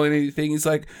controlling anything. He's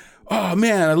like, oh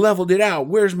man, I leveled it out.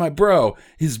 Where's my bro?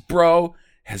 His bro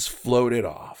has floated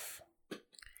off.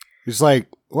 He's like,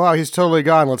 wow, he's totally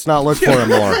gone. Let's not look for him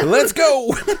more. Let's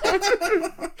go.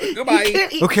 Goodbye.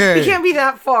 Okay. He can't be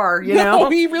that far, you know? No,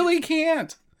 he really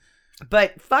can't.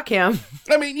 But fuck him.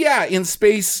 I mean, yeah, in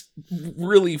space,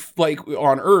 really, like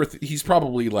on Earth, he's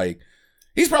probably like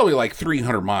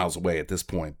 300 miles away at this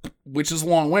point, which is a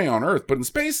long way on Earth. But in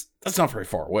space, that's not very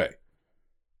far away.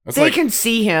 They can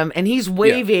see him, and he's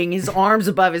waving his arms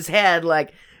above his head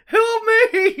like, help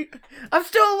me! I'm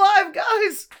still alive,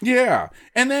 guys! Yeah.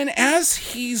 And then as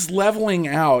he's leveling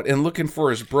out and looking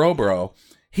for his bro,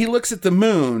 he looks at the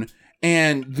moon,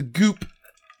 and the goop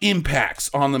impacts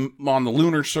on the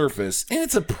lunar surface, and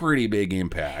it's a pretty big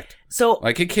impact. So,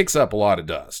 like, it kicks up a lot of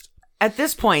dust. At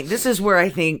this point, this is where I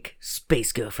think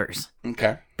space gophers.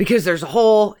 Okay. Because there's a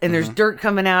hole, and there's dirt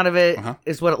coming out of it,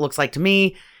 is what it looks like to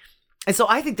me. And so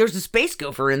I think there's a space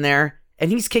gopher in there,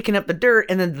 and he's kicking up the dirt,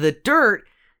 and then the dirt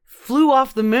flew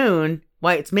off the moon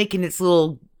while it's making its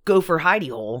little gopher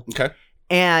hidey hole. Okay.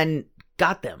 And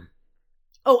got them.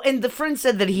 Oh, and the friend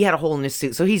said that he had a hole in his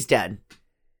suit, so he's dead.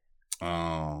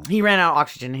 Oh. He ran out of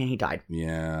oxygen and he died.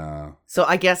 Yeah. So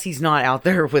I guess he's not out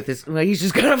there with his... He's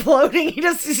just kind of floating.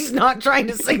 He's not trying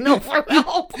to signal for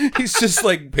help. He's just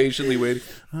like patiently waiting.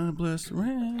 I bless the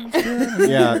rain.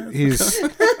 Yeah,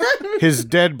 his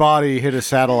dead body hit a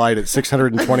satellite at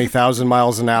 620,000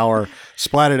 miles an hour,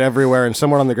 splatted everywhere, and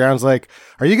someone on the ground's like,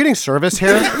 are you getting service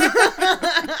here?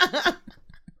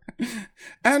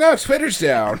 Oh no, Twitter's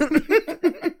down.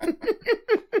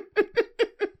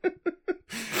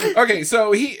 Okay,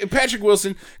 so Patrick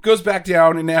Wilson goes back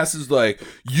down, and NASA's like,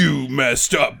 "You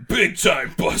messed up big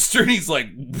time, Buster." And he's like,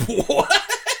 "What?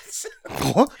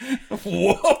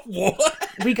 What?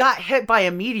 We got hit by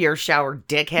a meteor shower,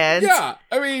 dickheads." Yeah,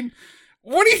 I mean,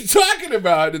 what are you talking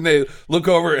about? And they look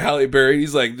over at Halle Berry, and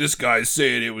he's like, "This guy's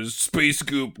saying it was space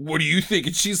goop. What do you think?"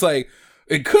 And she's like,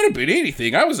 "It could have been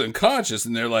anything. I was unconscious."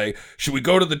 And they're like, "Should we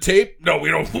go to the tape?" "No, we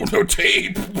don't want no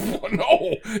tape."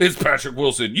 "No, it's Patrick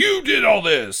Wilson. You did all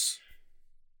this."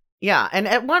 Yeah, and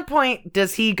at one point,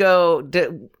 does he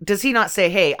not say,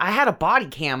 "Hey, I had a body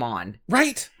cam on"?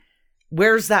 Right.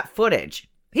 Where's that footage?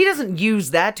 He doesn't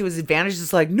use that to his advantage.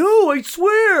 It's like, "No, I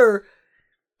swear."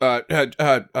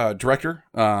 Director,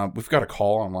 we've got a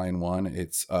call on line 1.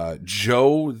 It's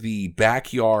Joe, the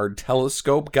backyard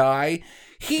telescope guy.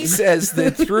 He says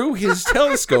that through his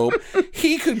telescope,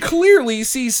 he could clearly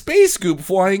see space goop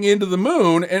flying into the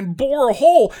moon and bore a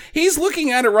hole. He's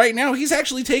looking at it right now. He's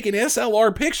actually taking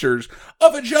SLR pictures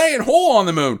of a giant hole on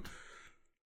the moon.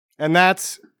 And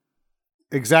that's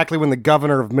exactly when the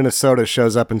governor of Minnesota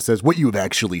shows up and says, "What you have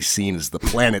actually seen is the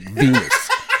planet Venus."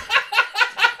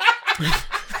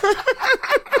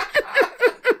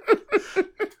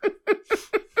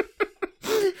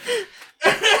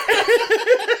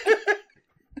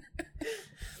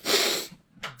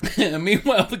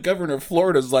 Meanwhile, the governor of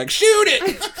Florida's like, "Shoot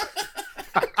it!"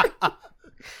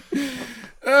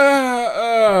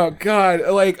 Oh, God.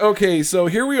 Like, okay, so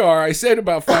here we are. I said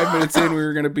about 5 minutes in we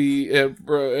were going to be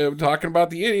talking about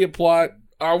the idiot plot.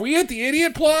 Are we at the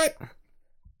idiot plot?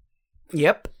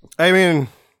 Yep. I mean,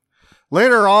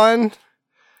 later on,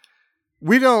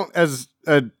 we don't, as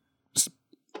a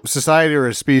society or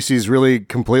a species, really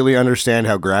completely understand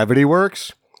how gravity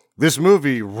works. This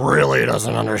movie really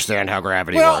doesn't understand how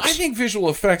gravity works. Well, I think visual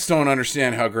effects don't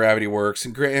understand how gravity works.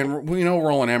 And we know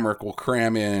Roland Emmerich will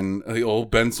he'll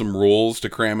bend some rules to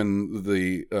cram in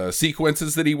the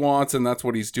sequences that he wants, and that's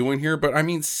what he's doing here. But, I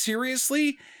mean,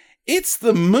 seriously? It's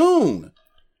the moon.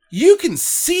 You can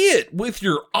see it with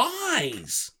your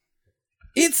eyes.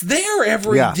 It's there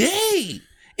every day.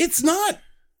 It's not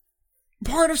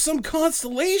part of some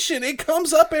constellation. It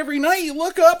comes up every night. You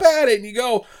look up at it and you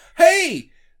go,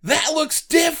 "Hey, that looks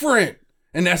different."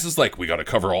 And NASA's like, "We got to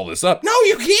cover all this up." No,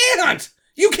 you can't.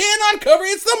 You cannot cover.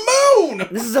 It's the moon.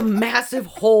 This is a massive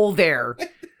hole there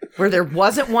where there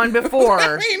wasn't one before.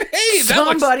 I mean, hey,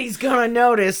 somebody's going to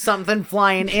notice something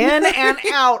flying in and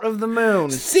out of the moon.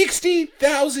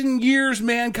 60,000 years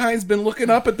mankind's been looking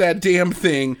up at that damn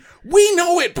thing. We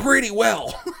know it pretty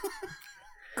well.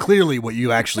 Clearly what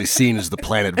you actually seen is the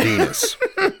planet Venus.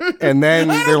 And then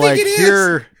they're like,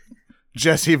 "Here,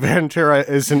 Jesse Ventura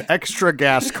is an extra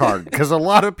gas card," because a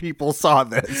lot of people saw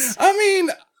this. I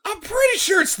mean, I'm pretty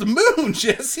sure it's the moon,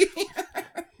 Jesse.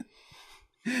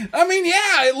 I mean,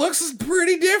 yeah, it looks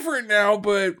pretty different now,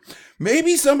 but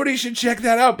maybe somebody should check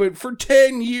that out. But for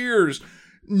 10 years,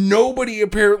 nobody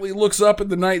apparently looks up in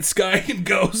the night sky and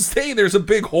goes, "Hey, there's a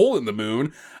big hole in the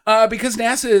moon," because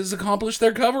NASA has accomplished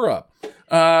their cover-up.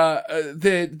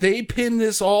 They pin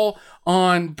this all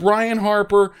on Brian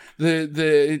Harper,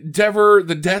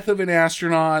 the death of an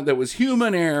astronaut that was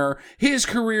human error. His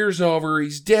career's over.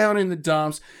 He's down in the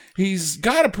dumps. He's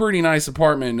got a pretty nice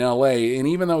apartment in LA, and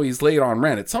even though he's late on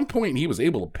rent, at some point he was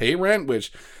able to pay rent,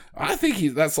 which I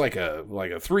think that's like a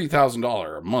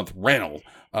 $3,000 a month rental.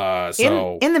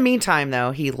 In the meantime,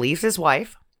 though, he leaves his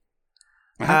wife,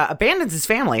 abandons his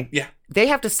family. Yeah, they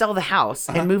have to sell the house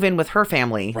and move in with her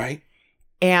family. Right.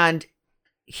 And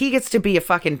he gets to be a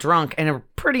fucking drunk in a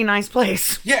pretty nice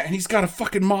place. Yeah, and he's got a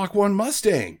fucking Mach 1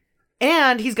 Mustang.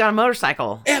 And he's got a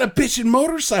motorcycle. And a bitchin'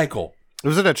 motorcycle.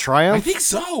 Was it a Triumph? I think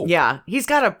so. Yeah, he's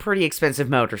got a pretty expensive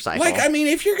motorcycle. Like, I mean,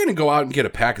 if you're going to go out and get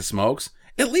a pack of smokes,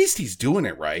 at least he's doing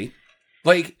it right.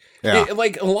 Like,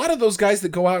 like a lot of those guys that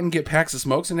go out and get packs of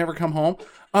smokes and never come home,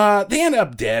 they end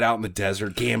up dead out in the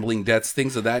desert, gambling debts,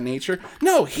 things of that nature.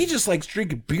 No, he just likes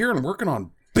drinking beer and working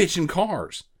on bitchin'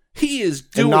 cars. He is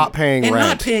doing and not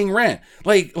paying rent.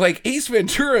 Like Ace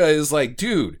Ventura is like,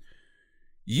 "Dude,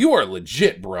 you are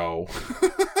legit, bro."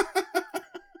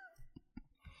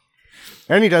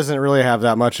 And he doesn't really have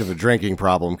that much of a drinking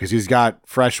problem because he's got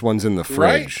fresh ones in the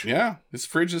fridge. Right? Yeah, his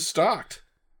fridge is stocked.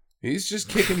 He's just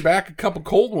kicking back a couple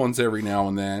cold ones every now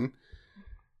and then,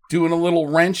 doing a little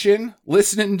wrenching,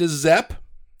 listening to Zepp.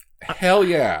 Hell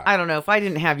yeah. I don't know. If I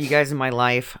didn't have you guys in my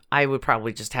life, I would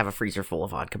probably just have a freezer full of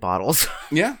vodka bottles.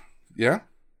 Yeah.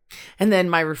 And then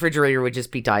my refrigerator would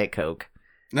just be Diet Coke.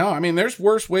 No, I mean, there's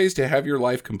worse ways to have your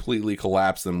life completely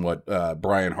collapse than what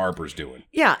Brian Harper's doing.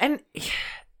 Yeah, and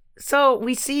so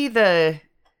we see the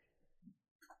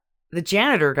the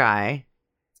janitor guy,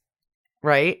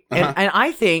 right? And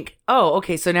I think, oh,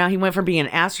 okay, so now he went from being an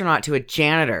astronaut to a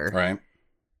janitor. Right.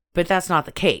 But that's not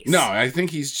the case. No, I think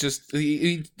he's just...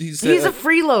 He's a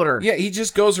freeloader. Yeah, he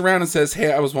just goes around and says,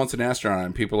 hey, I was once an astronaut.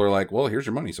 And people are like, well, here's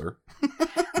your money, sir.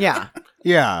 Yeah.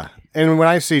 Yeah. And when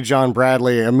I see John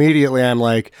Bradley, immediately I'm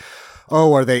like,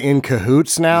 oh, are they in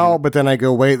cahoots now? But then I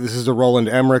go, wait, this is a Roland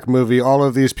Emmerich movie. All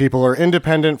of these people are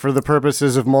independent for the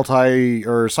purposes of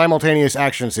simultaneous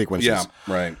action sequences. Yeah,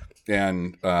 right.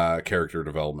 And character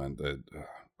development.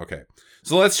 Okay.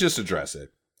 So let's just address it.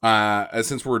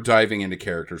 Since we're diving into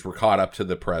characters, we're caught up to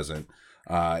the present.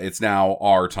 It's now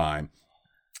our time.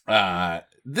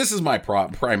 This is my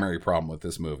primary problem with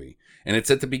this movie, and it's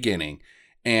at the beginning.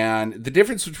 And the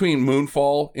difference between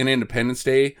Moonfall and Independence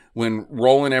Day, when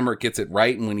Roland Emmerich gets it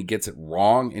right and when he gets it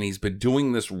wrong, and he's been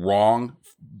doing this wrong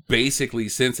basically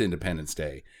since Independence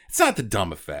Day. It's not the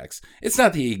dumb effects. It's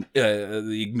not the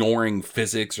ignoring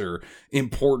physics or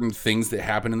important things that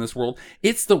happen in this world.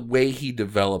 It's the way he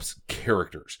develops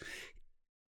characters.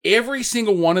 Every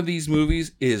single one of these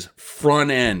movies is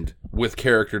front end with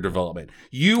character development.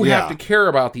 You have to care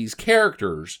about these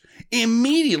characters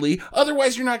immediately,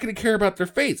 otherwise you're not going to care about their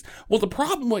fates. Well, the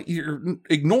problem with you're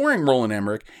ignoring Roland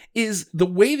Emmerich is the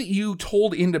way that you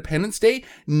told Independence Day,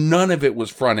 none of it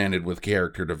was front ended with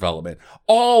character development.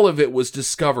 All of it was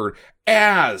discovered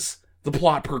as the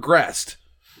plot progressed.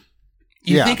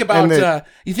 You think about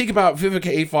Vivica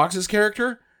A. Fox's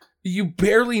character. You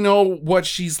barely know what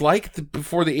she's like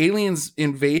before the aliens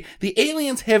invade. The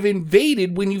aliens have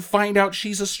invaded when you find out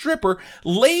she's a stripper.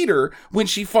 Later, when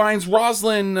she finds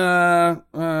Rosalind,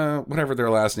 whatever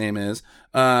their last name is.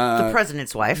 The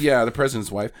president's wife. Yeah, the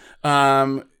president's wife.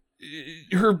 Her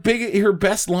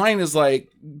best line is like,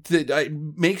 that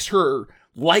makes her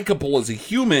likable as a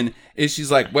human, is she's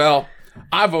like, well,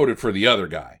 I voted for the other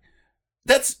guy.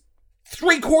 That's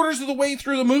 3/4 of the way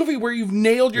through the movie where you've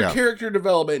nailed your character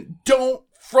development. Don't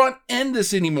front end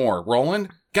this anymore, Roland.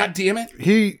 God damn it.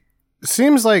 He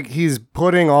seems like he's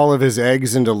putting all of his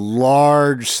eggs into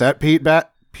large set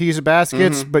piece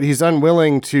baskets, but he's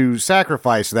unwilling to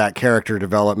sacrifice that character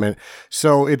development.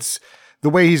 So it's the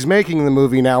way he's making the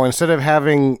movie now, instead of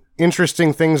having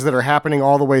interesting things that are happening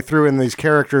all the way through and these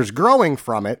characters growing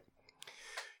from it,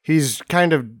 he's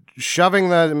kind of shoving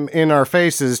them in our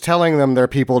faces, telling them they're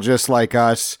people just like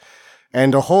us,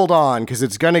 and to hold on, because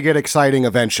it's going to get exciting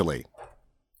eventually.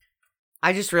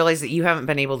 I just realized that you haven't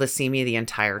been able to see me the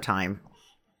entire time.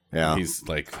 Yeah. He's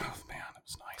like, oh, man, that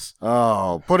was nice.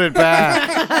 Oh, put it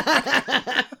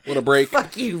back. What a break.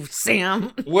 Fuck you,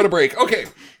 Sam. What a break. Okay.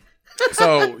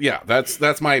 So, yeah,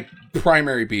 that's my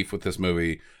primary beef with this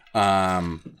movie.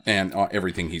 And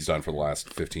everything he's done for the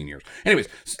last 15 years. Anyways.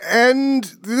 And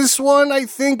this one, I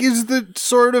think, is the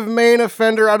sort of main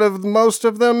offender out of most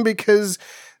of them, because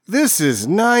this is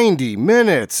 90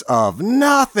 minutes of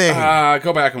nothing.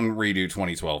 Go back and redo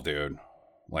 2012, dude.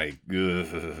 Like,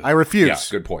 ugh. I refuse. Yeah,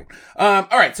 good point. All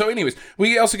right. So anyways,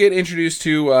 we also get introduced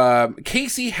to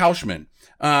Casey Houshman.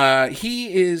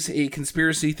 He is a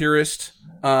conspiracy theorist,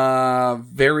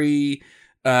 very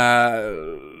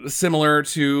similar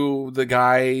to the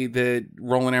guy that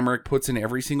Roland Emmerich puts in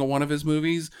every single one of his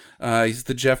movies. He's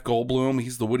the Jeff Goldblum.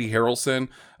 He's the Woody Harrelson.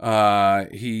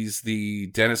 He's the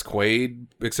Dennis Quaid,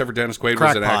 except for Dennis Quaid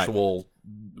was an actual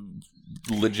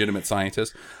legitimate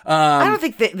scientist. I don't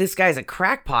think that this guy's a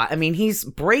crackpot. I mean, he's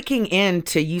breaking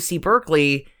into UC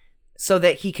Berkeley so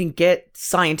that he can get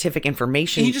scientific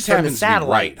information. He just from happens the to be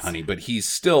right, honey, but he's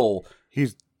still...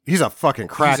 He's a fucking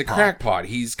crackpot. He's a crackpot.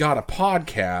 He's got a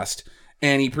podcast,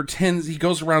 and he pretends he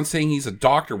goes around saying he's a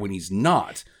doctor when he's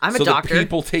not. I'm a doctor. So that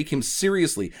people take him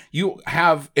seriously. You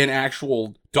have an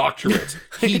actual doctorate.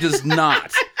 He does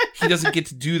not. He doesn't get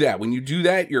to do that. When you do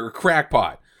that, you're a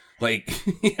crackpot. Like,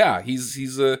 yeah,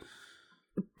 he's a...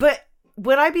 But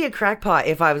would I be a crackpot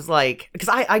if I was like... Because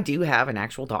I do have an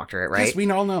actual doctorate, right? Yes, we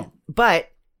all know.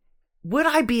 But would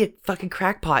I be a fucking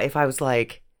crackpot if I was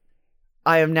like...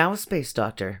 I am now a space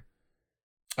doctor.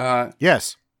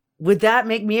 Yes. Would that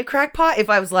make me a crackpot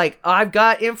if I was like, I've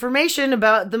got information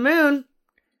about the moon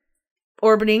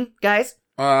orbiting, guys?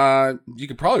 You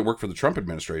could probably work for the Trump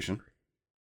administration.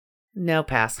 No,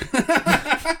 pass.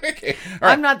 Okay.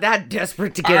 I'm not that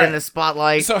desperate to get in the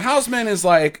spotlight. So Houseman is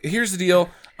like, here's the deal.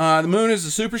 The moon is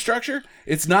a superstructure.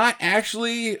 It's not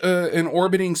actually an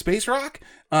orbiting space rock.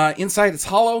 Inside it's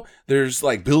hollow. There's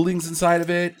like buildings inside of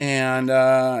it. And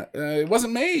it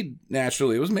wasn't made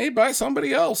naturally. It was made by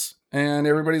somebody else. And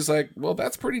everybody's like, well,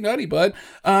 that's pretty nutty, bud.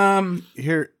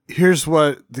 Here's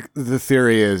what the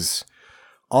theory is.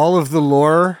 All of the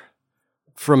lore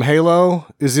from Halo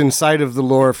is inside of the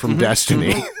lore from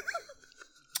Destiny.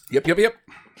 Yep.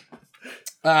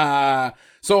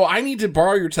 So I need to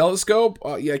borrow your telescope.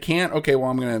 Yeah, I can't. Okay, well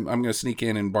I'm gonna sneak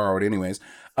in and borrow it anyways.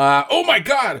 Oh my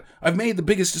God! I've made the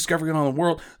biggest discovery in all the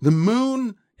world. The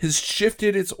moon has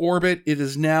shifted its orbit. It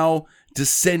is now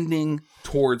descending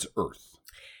towards Earth.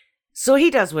 So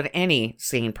he does what any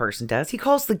sane person does. He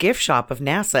calls the gift shop of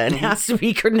NASA and has to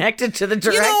be connected to the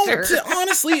director.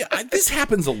 Honestly, this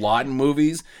happens a lot in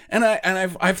movies, and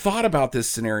I've thought about this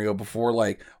scenario before.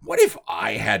 Like, what if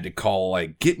I had to call,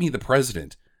 like, get me the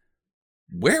president?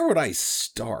 Where would I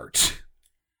start?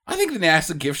 I think the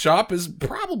NASA gift shop is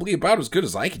probably about as good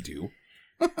as I could do.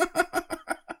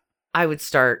 I would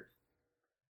start,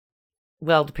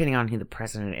 well, depending on who the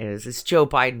president is. It's Joe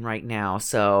Biden right now,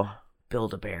 so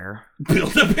Build-A-Bear.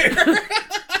 Build-A-Bear.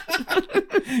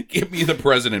 Give me the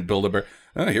president, Build-A-Bear.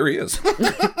 Oh, here he is.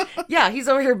 Yeah, he's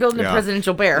over here building a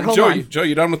presidential bear. Hold on. Joe,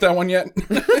 you done with that one yet?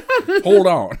 Hold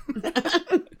on.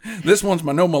 This one's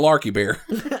my no malarkey bear.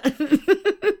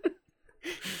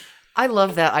 I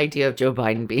love that idea of Joe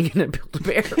Biden being in a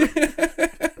Build-A-Bear.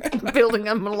 Building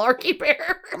a malarkey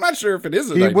bear. I'm not sure if it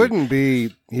is. He wouldn't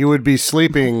be. He would be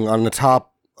sleeping on the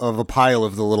top of a pile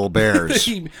of the little bears.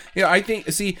 I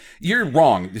think. See, you're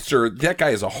wrong, sir. That guy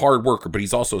is a hard worker, but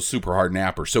he's also a super hard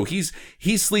napper. So he's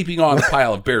sleeping on a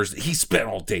pile of bears that he spent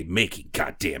all day making.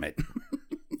 God damn it.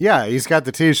 Yeah, he's got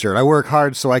the T-shirt. I work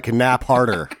hard so I can nap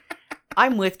harder.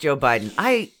 I'm with Joe Biden.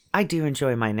 I do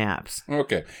enjoy my naps.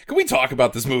 Okay. Can we talk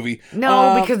about this movie?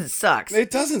 No, because it sucks. It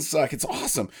doesn't suck. It's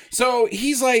awesome. So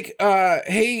he's like,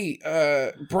 hey,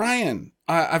 Brian,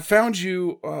 I found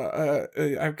you.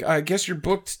 I guess you're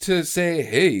booked to say,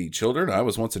 hey, children, I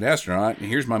was once an astronaut, and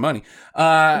here's my money.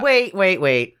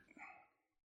 Wait.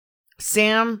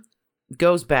 Sam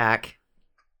goes back.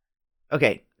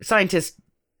 Okay, scientist,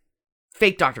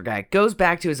 fake doctor guy, goes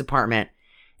back to his apartment,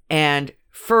 and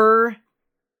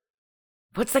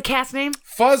what's the cat's name?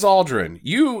 Fuzz Aldrin.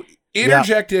 You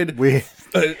interjected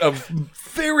a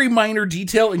very minor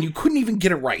detail, and you couldn't even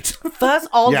get it right. Fuzz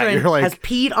Aldrin has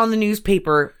peed on the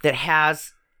newspaper that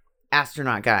has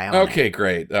astronaut guy on it. Okay,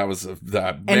 great. That was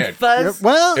and Fuzz.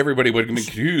 Everybody would have been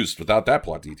confused without that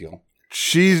plot detail.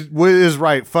 She is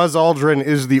right. Fuzz Aldrin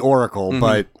is the Oracle,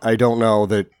 but I don't know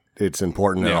that it's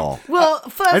important at all. Well,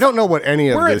 Fuzz, I don't know what any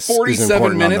of this is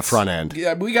important on the front end.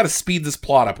 Yeah, we got to speed this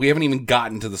plot up. We haven't even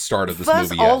gotten to the start of this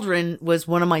Fuzz movie yet. Aldrin was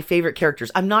one of my favorite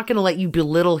characters. I'm not going to let you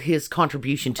belittle his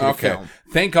contribution to the film.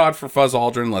 Thank God for Fuzz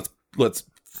Aldrin. Let's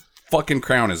fucking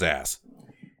crown his ass.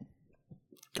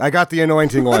 I got the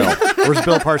anointing oil. Where's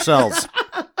Bill Parcells?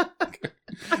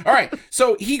 All right,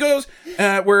 so he goes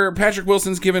where Patrick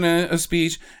Wilson's giving a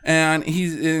speech, and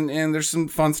and there's some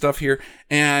fun stuff here,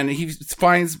 and he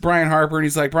finds Brian Harper, and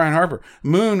he's like, Brian Harper,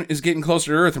 moon is getting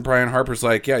closer to Earth, and Brian Harper's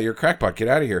like, yeah, you're a crackpot, get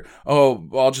out of here. Oh,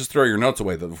 I'll just throw your notes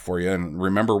away for you, and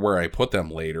remember where I put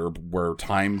them later, where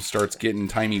time starts getting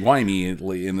timey-wimey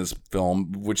in this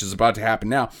film, which is about to happen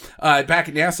now. Back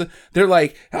at NASA, they're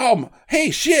like,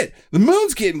 hey, shit, the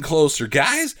moon's getting closer,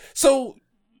 guys, so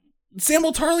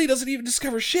Samuel Tarly doesn't even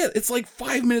discover shit. It's like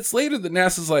 5 minutes later that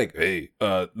NASA's like, hey,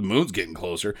 the moon's getting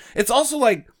closer. It's also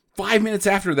like 5 minutes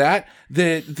after that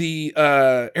the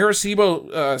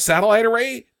Arecibo satellite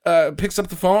array picks up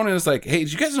the phone and is like, hey,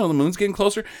 did you guys know the moon's getting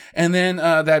closer? And then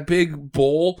that big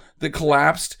bowl that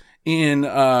collapsed in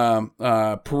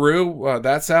Peru,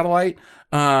 that satellite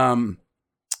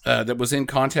that was in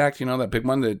contact, that big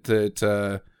one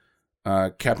that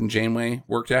Captain Janeway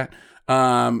worked at.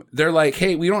 They're like,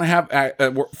 hey, we don't have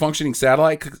a functioning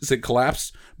satellite because it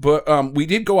collapsed, but we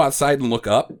did go outside and look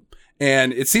up,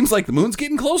 and it seems like the moon's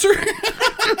getting closer.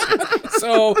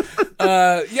 So,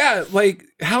 like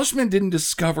Houseman didn't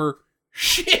discover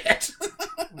shit.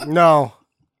 No.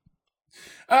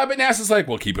 But NASA's like,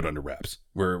 well, keep it under wraps.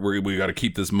 We got to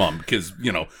keep this mum because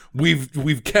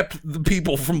we've kept the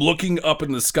people from looking up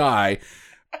in the sky,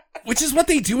 which is what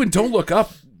they do in Don't Look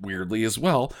Up, weirdly as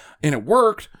well, and it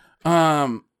worked.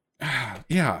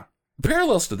 Yeah,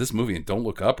 parallels to this movie and Don't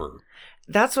Look Up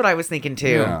that's what I was thinking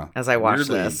too as I watched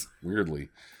this. Weirdly.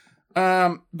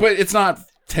 But it's not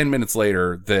 10 minutes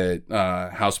later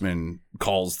that Houseman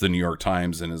calls the New York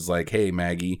Times and is like, hey,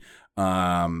 Maggie,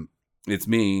 it's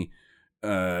me.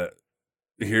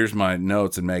 Here's my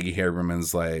notes. And Maggie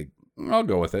Haberman's like, I'll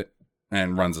go with it,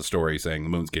 and runs a story saying the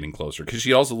moon's getting closer. Because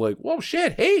she also like, whoa,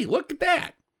 shit, hey, look at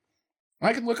that.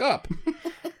 I can look up.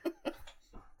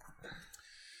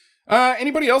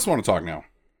 Anybody else want to talk now?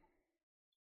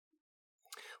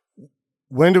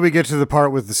 When do we get to the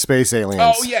part with the space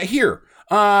aliens? Oh, yeah, here.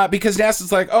 Because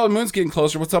NASA's like, oh, the moon's getting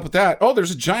closer. What's up with that? Oh,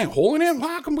 there's a giant hole in it? Well,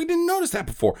 how come we didn't notice that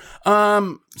before?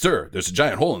 Sir, there's a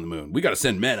giant hole in the moon. We got to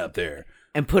send men up there.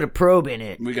 and put a probe in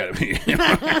it. We gotta be.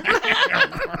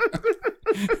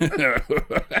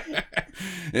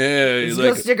 Yeah, let's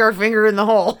go stick our finger in the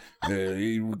hole.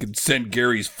 We could send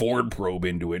Gary's Ford probe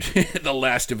into it. The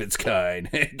last of its kind.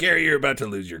 Gary, you're about to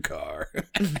lose your car.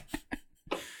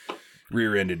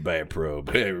 Rear-ended by a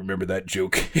probe. Hey, remember that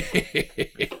joke?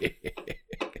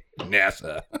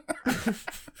 NASA.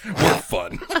 We're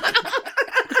fun.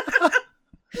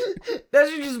 That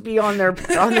should just be on their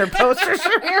posters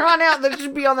from here on out. That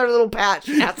should be on their little patch.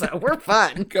 NASA, we're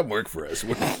fun. Come work for us.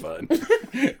 We're fun.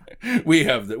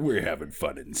 We're having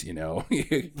funnins, you know.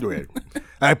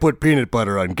 I put peanut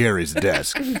butter on Gary's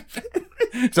desk.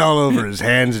 It's all over his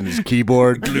hands and his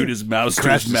keyboard. Glued his mouse to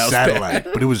crashed his the mouse satellite,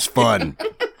 pad. but it was fun.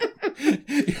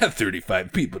 Yeah,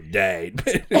 35 people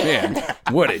died. Man,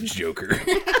 what a joker.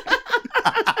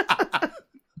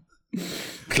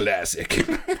 Classic.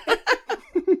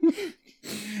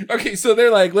 Okay, so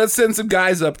they're like, let's send some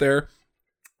guys up there.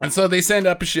 And so they send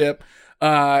up a ship.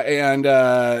 And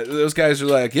those guys are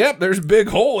like, yep, there's a big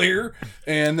hole here.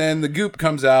 And then the goop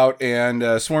comes out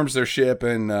and swarms their ship.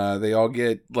 And they all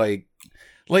get like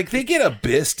they get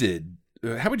abyssed.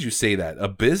 How would you say that?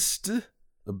 Abyssed?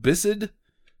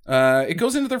 It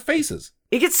goes into their faces.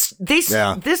 This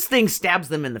thing stabs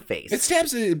them in the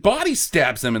face. Body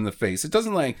stabs them in the face. It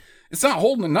doesn't it's not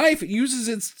holding a knife. It uses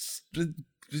it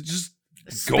just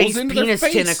goes into their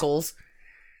face. Tentacles.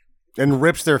 And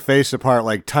rips their face apart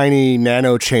like tiny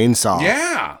nano chainsaw.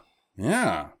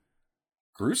 Yeah.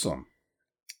 Gruesome.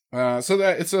 So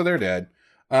they're dead.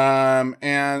 And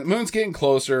the moon's getting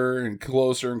closer and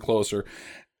closer and closer.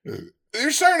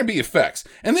 There's starting to be effects.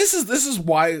 And this is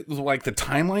why like the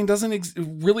timeline doesn't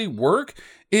really work,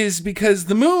 is because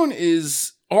the moon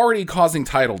is already causing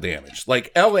tidal damage.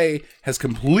 Like LA has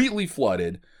completely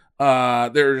flooded.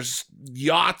 There's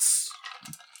yachts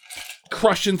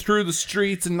crushing through the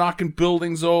streets and knocking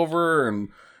buildings over,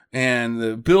 and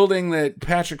the building that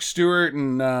Patrick Stewart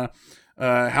and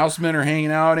housemen are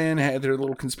hanging out in had their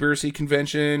little conspiracy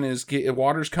convention.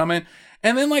 Water's coming,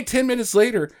 and then like 10 minutes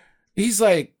later, he's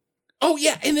like, "Oh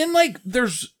yeah," and then like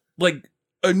there's like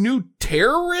a new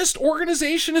terrorist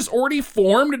organization is already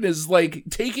formed and is like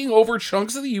taking over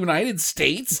chunks of the United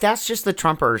States. That's just the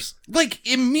Trumpers. Like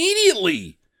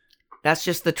immediately. That's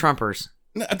just the Trumpers.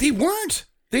 No, they weren't.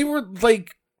 They were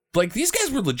like these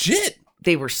guys were legit.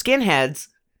 They were skinheads.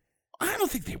 I don't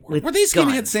think they were. Were they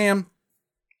skinheads, Sam?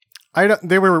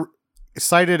 They were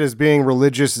cited as being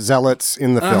religious zealots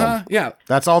in the film. Yeah,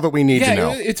 that's all that we need to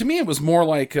know. To me, it was more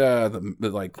like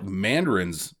the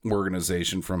Mandarin's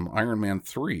organization from Iron Man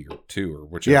 3 or 2 or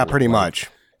whichever. Yeah, pretty much.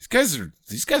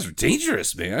 These guys are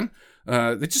dangerous, man.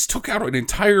 They just took out an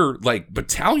entire like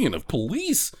battalion of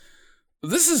police.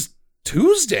 This is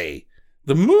Tuesday.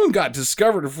 The moon got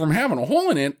discovered from having a hole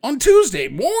in it on Tuesday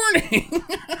morning.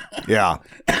 Yeah.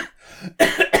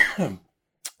 All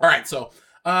right, so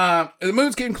the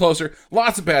moon's getting closer.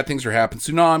 Lots of bad things are happening.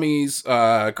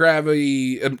 Tsunamis,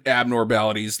 gravity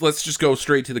abnormalities. Let's just go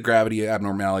straight to the gravity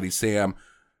abnormalities, Sam.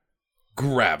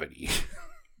 Gravity.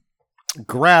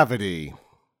 Gravity.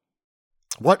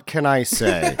 What can I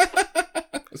say?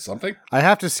 Something? I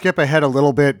have to skip ahead a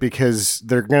little bit because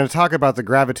they're going to talk about the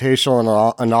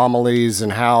gravitational anomalies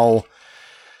and how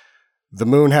the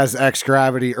moon has X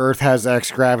gravity, Earth has X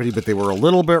gravity, but they were a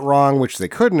little bit wrong, which they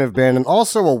couldn't have been. And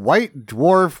also a white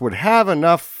dwarf would have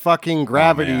enough fucking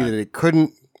gravity that it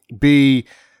couldn't be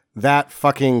that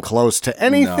fucking close to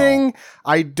anything. No.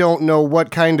 I don't know what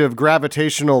kind of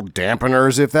gravitational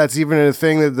dampeners, if that's even a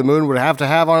thing that the moon would have to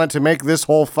have on it to make this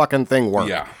whole fucking thing work.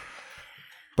 Yeah.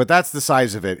 But that's the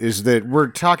size of it, is that we're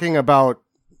talking about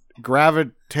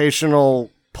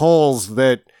gravitational pulls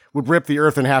that would rip the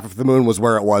Earth in half if the moon was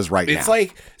where it was now. It's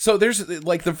like, so there's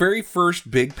like the very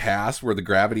first big pass where the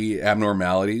gravity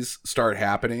abnormalities start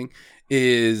happening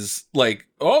is like,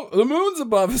 oh, the moon's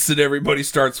above us and everybody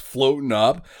starts floating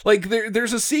up. Like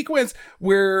there's a sequence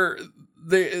where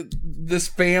this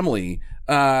family,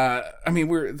 I mean,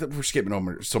 we're skipping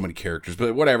over so many characters,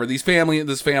 but whatever. This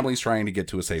family's trying to get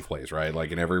to a safe place, right?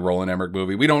 Like in every Roland Emmerich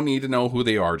movie, we don't need to know who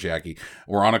they are, Jackie.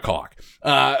 We're on a clock.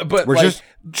 But we're just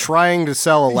trying to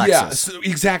sell a Lexus. Yeah,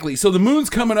 exactly. So the moon's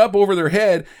coming up over their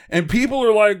head, and people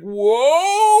are like,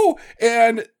 "Whoa!"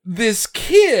 And this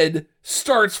kid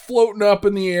starts floating up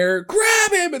in the air.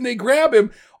 Grab him, and they grab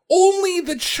him. Only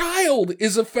the child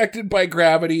is affected by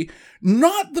gravity,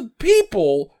 not the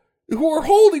people who are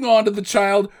holding on to the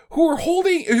child,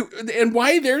 and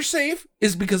why they're safe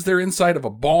is because they're inside of a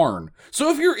barn.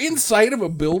 So if you're inside of a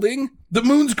building, the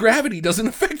moon's gravity doesn't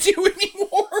affect you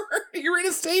anymore. You're in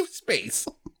a safe space.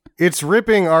 It's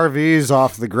ripping RVs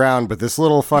off the ground, but this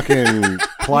little fucking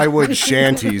plywood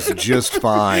shanty's just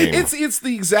fine. It's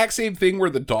the exact same thing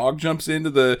where the dog jumps into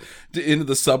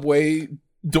the subway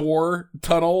door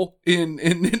tunnel in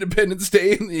Independence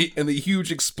Day, and the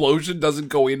huge explosion doesn't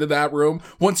go into that room.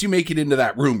 Once you make it into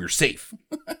that room, you're safe.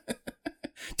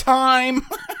 Time.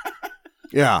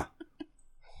 Yeah.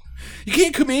 You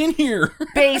can't come in here.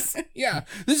 Base. Yeah,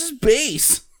 this is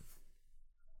base.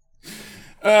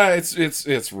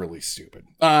 It's really stupid.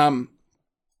 And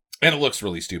it looks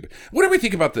really stupid. What do we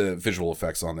think about the visual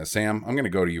effects on this, Sam? I'm going to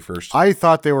go to you first. I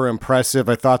thought they were impressive.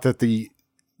 I thought that the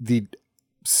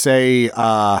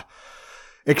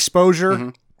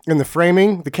exposure and the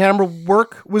framing, the camera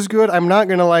work was good. I'm not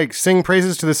going to sing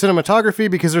praises to the cinematography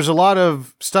because there's a lot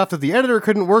of stuff that the editor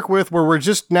couldn't work with where we're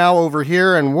just now over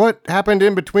here and what happened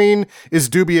in between is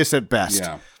dubious at best.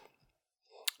 Yeah.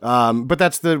 But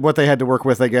that's what they had to work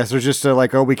with, I guess. There's just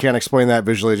we can't explain that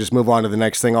visually. Just move on to the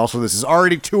next thing. Also, this is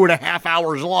already 2.5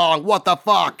 hours long. What the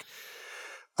fuck?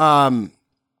 I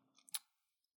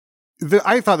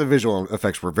thought the visual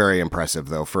effects were very impressive,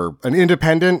 though, for an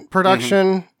independent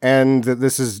production. And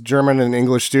this is German and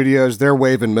English studios. They're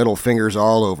waving middle fingers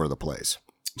all over the place.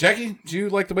 Jackie, do you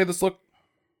like the way this looked?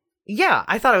 Yeah,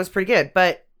 I thought it was pretty good.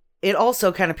 But it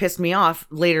also kind of pissed me off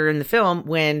later in the film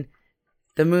when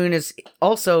the moon is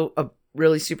also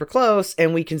really super close,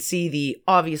 and we can see the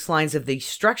obvious lines of the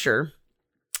structure.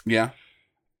 Yeah.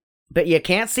 But you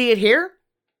can't see it here?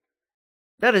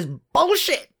 That is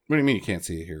bullshit. What do you mean you can't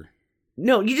see it here?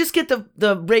 No, you just get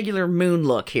the regular moon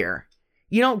look here.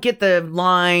 You don't get the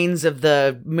lines of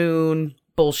the moon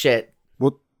bullshit.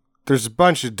 Well, there's a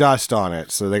bunch of dust on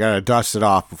it, so they got to dust it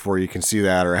off before you can see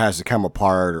that, or it has to come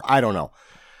apart, or I don't know.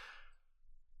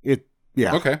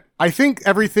 Yeah. Okay. I think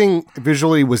everything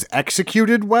visually was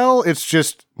executed well. It's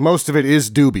just most of it is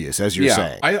dubious, as you're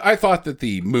saying. I thought that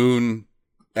the moon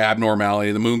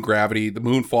abnormality, the moon gravity, the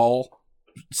moonfall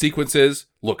sequences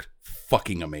looked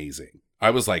fucking amazing.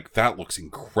 I was like, that looks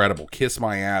incredible. Kiss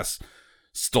my ass,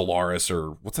 Stellaris,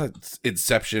 or what's that?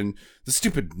 Inception. The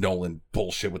stupid Nolan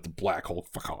bullshit with the black hole.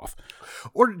 Fuck off.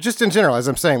 Or just in general, as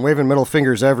I'm saying, waving middle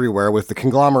fingers everywhere with the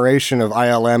conglomeration of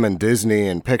ILM and Disney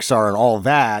and Pixar and all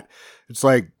that. It's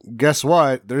like, guess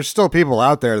what? There's still people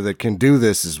out there that can do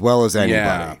this as well as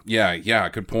anybody. Yeah.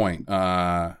 Good point.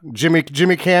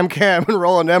 Jimmy Cam and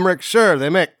Roland Emmerich, sure, they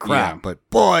make crap, but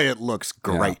boy, it looks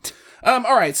great. Yeah.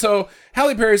 All right, so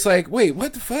Halle Berry's like, wait,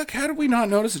 what the fuck? How did we not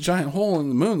notice a giant hole in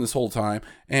the moon this whole time?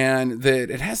 And that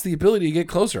it has the ability to get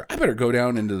closer. I better go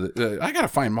down into the... I gotta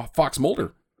find Fox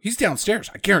Mulder. He's downstairs.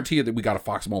 I guarantee you that we got a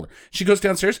Fox Mulder. She goes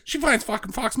downstairs. She finds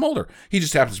fucking Fox Mulder. He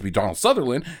just happens to be Donald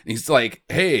Sutherland. And he's like,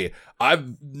 hey,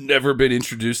 I've never been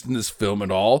introduced in this film at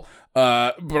all.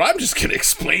 But I'm just going to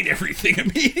explain everything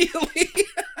immediately.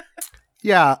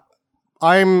 Yeah.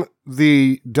 I'm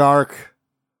the dark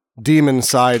demon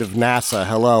side of NASA.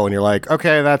 Hello. And you're like,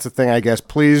 okay, that's a thing, I guess.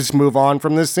 Please move on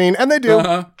from this scene. And they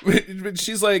do. But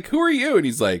she's like, who are you? And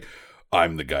he's like,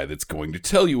 I'm the guy that's going to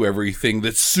tell you everything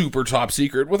that's super top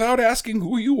secret without asking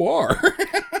who you are.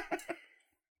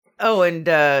 Oh,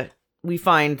 and we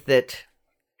find that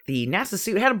the NASA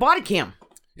suit had a body cam.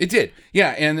 It did.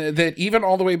 Yeah, and that even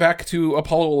all the way back to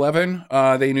Apollo 11,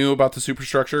 they knew about the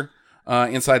superstructure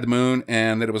inside the moon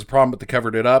and that it was a problem, but they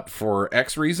covered it up for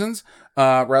X reasons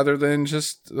rather than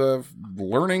just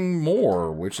learning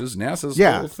more, which is NASA's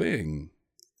whole thing.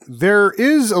 There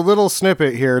is a little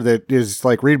snippet here that is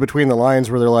read between the lines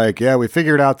where they're like, yeah, we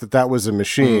figured out that was a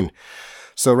machine.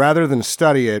 So rather than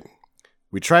study it,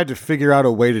 we tried to figure out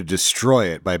a way to destroy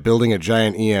it by building a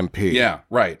giant EMP. Yeah,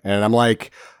 right. And I'm like,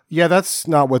 yeah, that's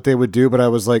not what they would do. But I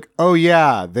was like, oh,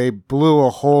 yeah, they blew a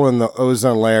hole in the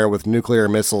ozone layer with nuclear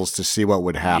missiles to see what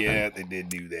would happen. Yeah, they did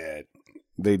do that.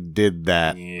 They did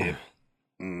that. Yeah.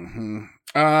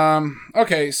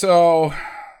 Okay, so...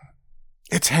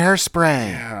 It's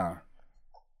hairspray. Yeah.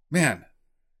 Man.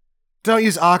 Don't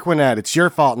use Aquanet. It's your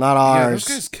fault, not ours. Yeah, those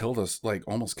guys killed us,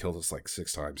 almost killed us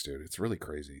 6 times, dude. It's really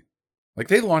crazy.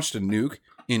 They launched a nuke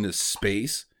into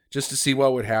space just to see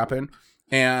what would happen.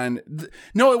 And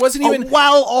no, it wasn't even...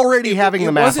 while already having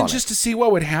the math on it. It wasn't just to see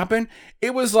what would happen.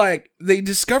 It was they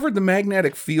discovered the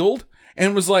magnetic field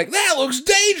and was like, that looks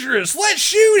dangerous. Let's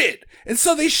shoot it. And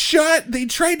so they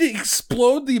tried to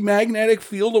explode the magnetic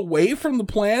field away from the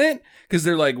planet because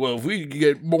they're like, well, if we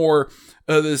get more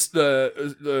of this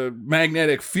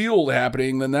magnetic field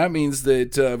happening, then that means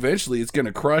that eventually it's going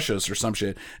to crush us or some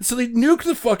shit. And so they nuked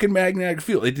the fucking magnetic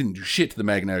field. They didn't do shit to the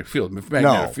magnetic field. The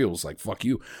magnetic field was like, fuck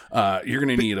you. You're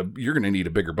going to need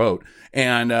a bigger boat.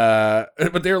 And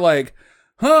but they're like,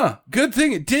 good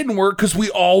thing it didn't work because we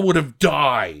all would have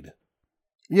died.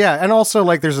 Yeah, and also,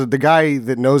 like, there's the guy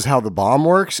that knows how the bomb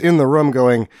works in the room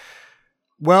going,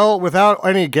 well, without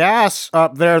any gas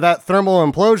up there, that thermal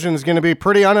implosion is going to be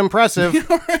pretty unimpressive.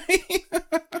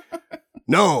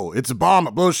 No, it's a bomb.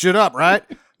 It blows shit up, right?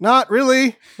 Not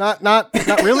really. Not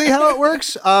really how it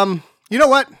works. You know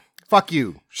what? Fuck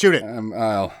you. Shoot it.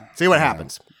 I'll see what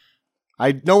happens.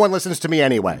 No one listens to me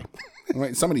anyway.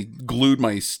 Wait, somebody glued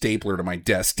my stapler to my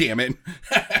desk. Damn it.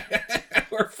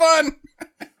 We're fun.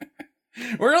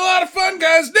 We're a lot of fun,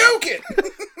 guys. Nuke it.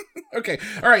 Okay.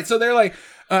 All right. So they're like,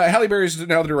 Halle Berry's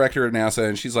now the director of NASA,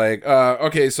 and she's like,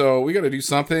 okay, so we got to do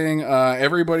something.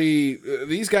 Everybody,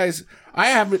 these guys, I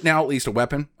have now at least a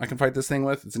weapon I can fight this thing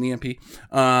with. It's an EMP.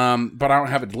 But I don't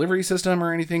have a delivery system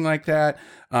or anything like that.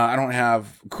 I don't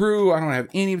have crew. I don't have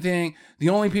anything. The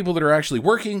only people that are actually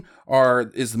working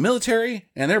is the military,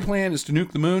 and their plan is to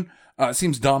nuke the moon. It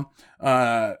seems dumb.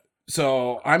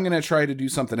 So I'm going to try to do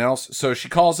something else. So she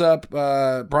calls up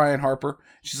Brian Harper.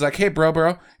 She's like, hey, bro,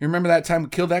 you remember that time we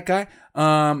killed that guy?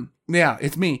 Yeah,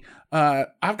 it's me.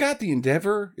 I've got the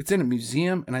Endeavor. It's in a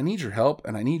museum, and I need your help,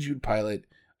 and I need you to pilot.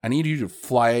 I need you to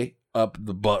fly up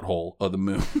the butthole of the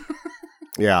moon.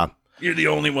 Yeah. You're the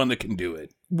only one that can do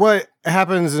it. What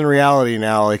happens in reality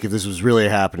now, like if this was really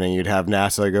happening, you'd have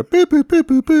NASA go boop, boop, boop,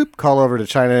 boop, boop, call over to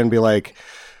China and be like,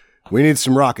 we need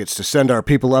some rockets to send our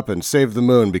people up and save the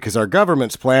moon because our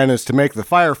government's plan is to make the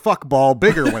fire fuck ball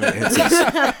bigger when it hits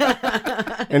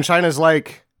us. And China's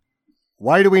like,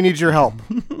 why do we need your help?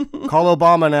 Call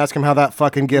Obama and ask him how that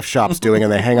fucking gift shop's doing,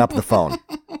 and they hang up the phone.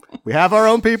 We have our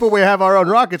own people. We have our own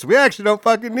rockets. We actually don't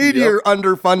fucking need your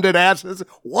underfunded asses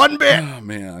one bit. Oh,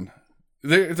 man.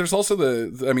 There's also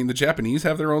the Japanese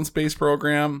have their own space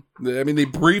program. They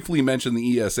briefly mention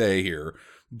the ESA here,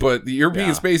 but the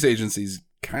European Space Agency's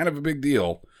kind of a big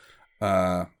deal.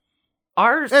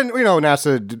 Ours. And,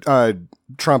 NASA,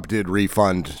 Trump did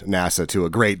refund NASA to a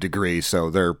great degree, so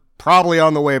they're probably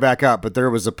on the way back up, but there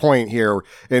was a point here,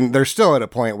 and they're still at a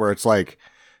point where it's like,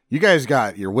 you guys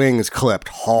got your wings clipped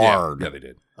hard. Yeah, they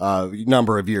did.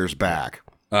 Number of years back.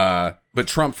 But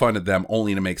Trump funded them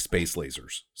only to make space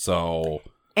lasers. So,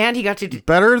 and he got to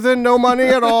better than no money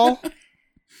at all.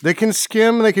 They can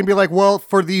skim. They can be like, well,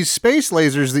 for these space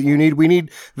lasers that you need, we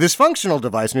need this functional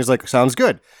device. And he's like, sounds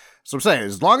good. So I'm saying,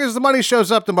 as long as the money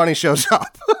shows up, the money shows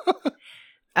up.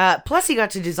 Plus, he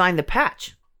got to design the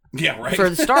patch. Yeah, right. For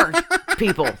the star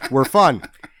people. We're fun.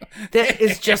 That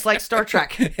is just like Star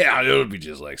Trek. Yeah, it would be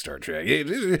just like Star Trek.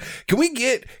 Can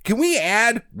we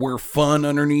add "we're fun"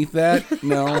 underneath that?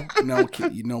 No,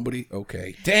 nobody.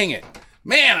 Okay, dang it,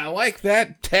 man! I like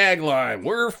that tagline.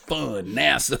 We're fun,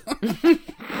 NASA.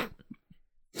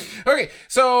 Okay,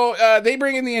 so they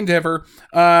bring in the Endeavor,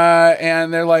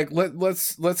 and they're like,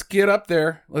 let's get up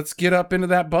there. Let's get up into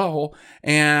that butthole.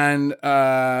 And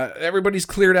everybody's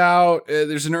cleared out.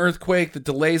 There's an earthquake that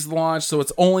delays the launch, so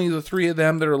it's only the three of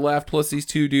them that are left, plus these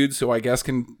two dudes who I guess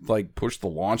can like push the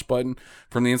launch button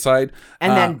from the inside.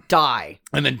 And then die.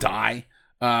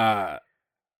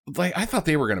 Like, I thought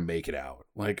they were going to make it out.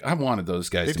 Like, I wanted those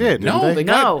guys to did. No, they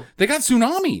got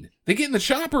tsunami'd. They get in the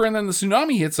chopper and then the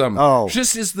tsunami hits them. Oh.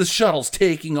 Just as the shuttle's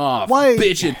taking off. Why?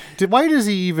 Bitching. Why does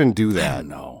he even do that? I don't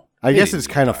know. I guess it's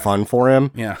kind of fun for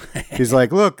him. Yeah. He's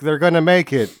like, look, they're going to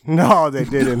make it. No, they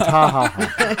didn't. Ha ha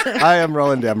ha. I am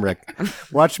Roland Emmerich.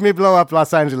 Watch me blow up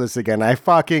Los Angeles again. I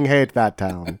fucking hate that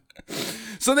town.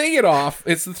 So they get off.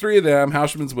 It's the three of them.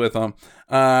 Hausman's with them.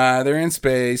 They're in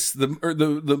space.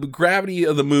 The gravity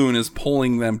of the moon is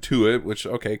pulling them to it, which,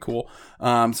 okay, cool.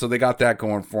 So they got that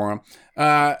going for them.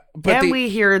 But we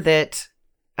hear that,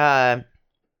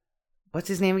 what's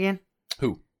his name again?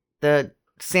 Who? The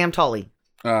Sam Tully.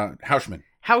 Hausman.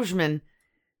 Hausman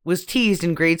was teased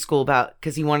in grade school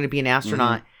because he wanted to be an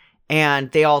astronaut. Mm-hmm.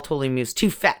 And they all told him he was too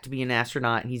fat to be an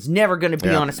astronaut. And he's never going to be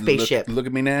on a spaceship. Look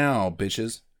at me now,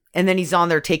 bitches. And then he's on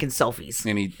there taking selfies.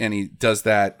 And he does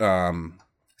that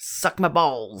suck my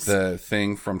balls. The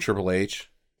thing from Triple H.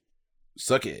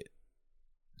 Suck it.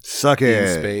 Suck it.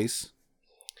 In space.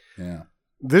 Yeah.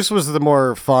 This was the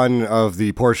more fun of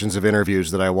the portions of interviews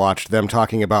that I watched, them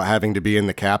talking about having to be in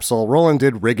the capsule. Roland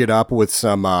did rig it up with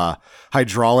some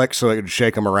hydraulics so it could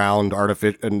shake them around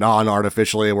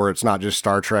non-artificially, where it's not just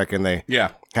Star Trek and they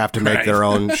have to make their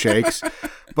own shakes.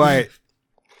 But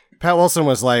Pat Wilson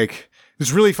was like,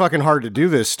 it's really fucking hard to do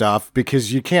this stuff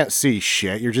because you can't see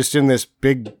shit. You're just in this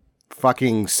big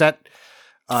fucking set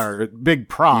or big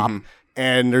prop. Mm-hmm.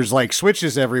 And there's like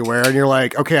switches everywhere, and you're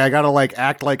like, okay, I gotta like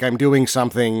act like I'm doing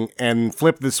something and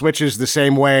flip the switches the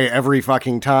same way every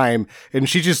fucking time. And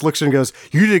she just looks and goes,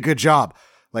 you did a good job.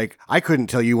 Like, I couldn't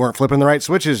tell you weren't flipping the right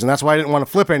switches, and that's why I didn't want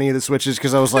to flip any of the switches,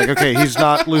 because I was like, okay, he's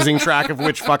not losing track of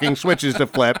which fucking switches to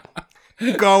flip.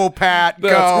 Go, Pat, go.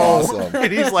 That's awesome.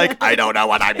 And he's like, I don't know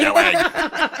what I'm doing.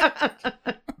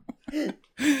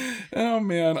 Oh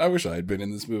man, I wish I had been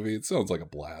in this movie. It sounds like a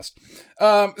blast.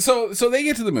 So they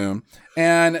get to the moon,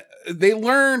 and they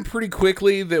learn pretty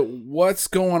quickly that what's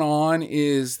going on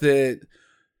is that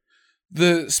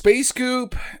the space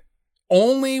goop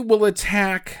only will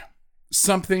attack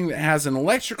something that has an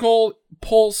electrical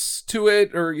pulse to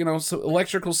it, or so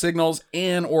electrical signals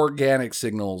and organic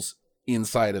signals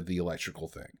inside of the electrical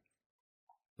thing.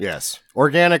 Yes,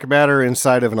 organic matter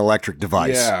inside of an electric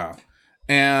device. Yeah.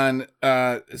 And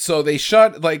so they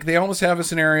almost have a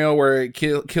scenario where it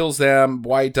kills them.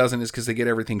 Why it doesn't is because they get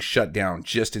everything shut down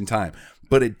just in time.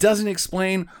 But it doesn't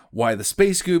explain why the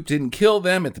space goop didn't kill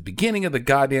them at the beginning of the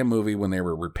goddamn movie when they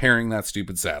were repairing that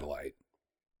stupid satellite.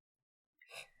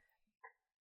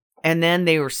 And then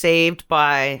they were saved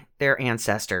by their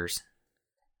ancestors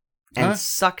and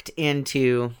sucked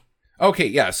into. Okay,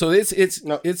 yeah. So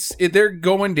they're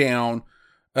going down.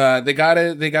 They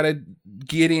gotta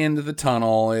get into the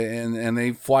tunnel, and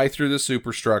they fly through the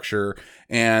superstructure,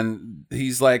 and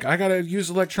he's like, I gotta use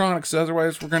electronics,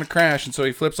 otherwise we're gonna crash. And so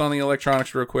he flips on the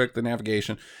electronics real quick, the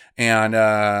navigation, and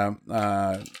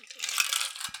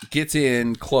gets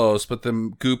in close, but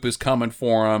the goop is coming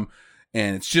for him,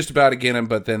 and it's just about to get him,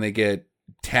 but then they get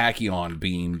tachyon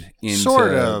beamed into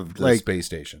the space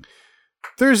station.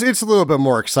 It's a little bit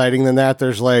more exciting than that.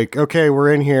 There's like, okay,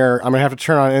 we're in here. I'm going to have to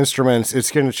turn on instruments. It's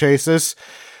going to chase us.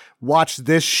 Watch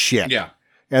this shit. Yeah.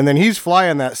 And then he's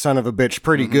flying that son of a bitch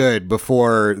pretty good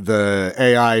before the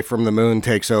AI from the moon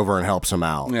takes over and helps him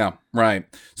out. Yeah, right.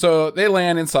 So they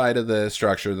land inside of the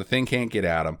structure. The thing can't get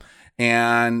at him.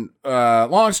 And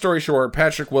long story short,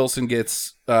 Patrick Wilson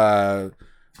gets,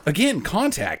 again,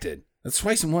 contacted. That's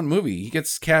twice in one movie. He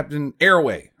gets Captain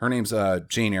Arroway. Her name's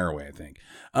Jane Arroway, I think.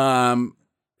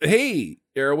 Hey,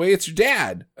 Arroway, it's your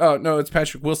dad. Oh, no, it's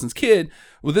Patrick Wilson's kid.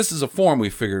 Well, this is a form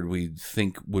we figured we'd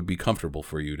think would be comfortable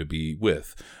for you to be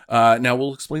with. Now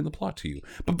we'll explain the plot to you.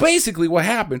 But basically what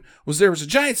happened was there was a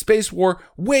giant space war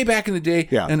way back in the day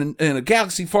in a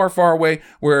galaxy far, far away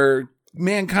where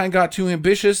mankind got too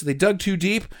ambitious. They dug too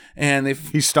deep, and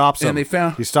he stops him.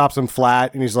 He stops him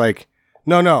flat, and he's like,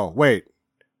 no, wait.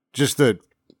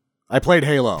 I played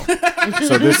Halo.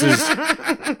 So this is,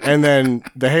 and then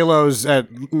the Halos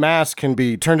at mass can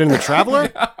be turned into the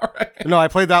Traveler? Yeah, right. No, I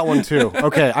played that one too.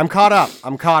 Okay, I'm caught up.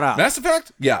 Mass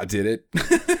Effect? Yeah, I did it.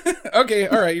 Okay,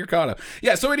 all right, you're caught up.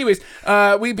 Yeah, so anyways,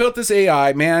 we built this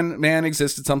AI. Man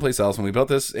existed someplace else, and we built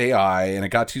this AI, and it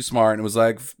got too smart, and it was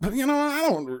like, I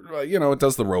don't, it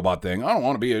does the robot thing. I don't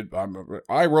want to be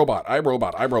I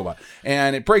robot.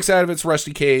 And it breaks out of its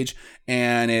rusty cage,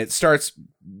 and it starts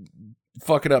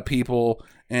fucking up people,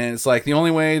 and it's like, the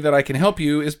only way that I can help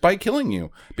you is by killing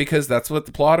you, because that's what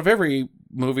the plot of every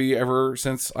movie ever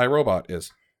since iRobot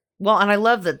is. Well, and I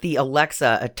love that the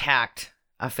Alexa attacked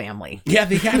a family. Yeah,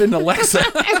 they had an Alexa.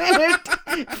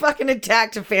 Fucking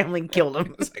attacked a family and killed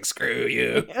them. It's like, screw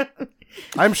you.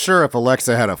 I'm sure if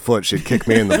Alexa had a foot, she'd kick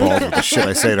me in the balls with the shit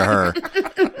I say to her.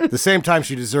 At the same time,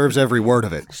 she deserves every word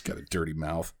of it. She's got a dirty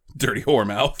mouth. Dirty whore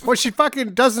mouth. Well, she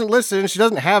fucking doesn't listen. She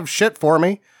doesn't have shit for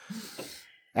me.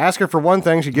 Ask her for one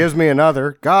thing, she gives me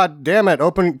another. God damn it.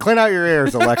 Clean out your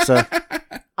ears, Alexa.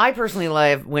 I personally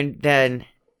love when then,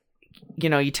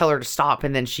 you tell her to stop,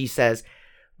 and then she says,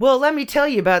 well, let me tell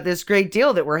you about this great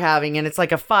deal that we're having. And it's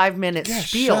like a 5-minute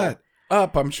spiel. Shut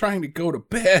up. I'm trying to go to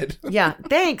bed. Yeah.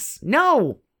 Thanks.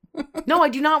 No, I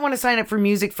do not want to sign up for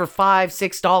music for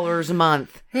 $5-6 a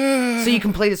month. So you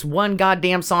can play this one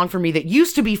goddamn song for me that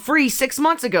used to be free 6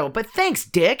 months ago. But thanks,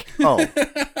 dick. Oh,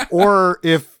 or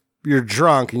if you're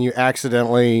drunk and you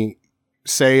accidentally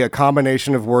say a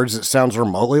combination of words that sounds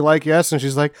remotely like yes, and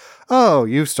she's like, oh,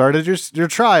 you've started your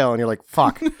trial, and you're like,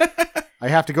 fuck, I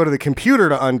have to go to the computer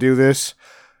to undo this.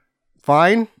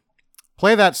 Fine,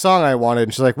 play that song I wanted.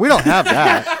 And she's like, we don't have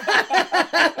that.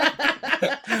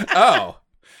 Oh,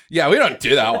 yeah, we don't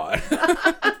do that one.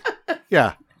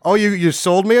 Yeah. Oh, you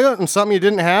sold me on something you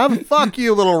didn't have? Fuck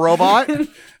you, little robot.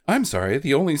 I'm sorry,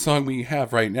 the only song we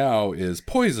have right now is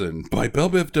Poison by Belle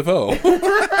Biv DeVoe.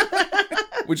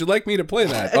 Would you like me to play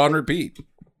that on repeat?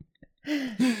 All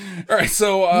right,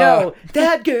 so... No,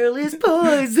 that girl is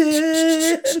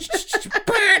poison.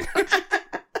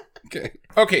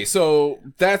 Okay, so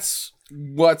that's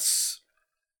what's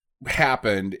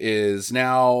happened is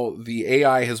now the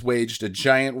AI has waged a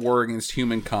giant war against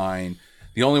humankind.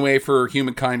 The only way for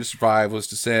humankind to survive was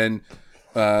to send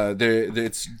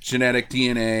it's genetic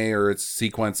DNA or it's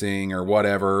sequencing or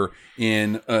whatever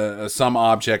in some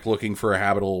object looking for a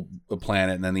habitable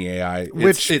planet, and then the AI,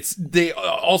 they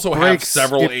also have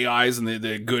several AIs, and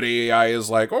the good AI is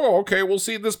like, oh, okay, we'll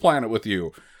see this planet with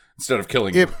you instead of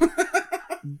killing you.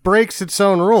 Breaks its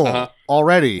own rule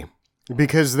already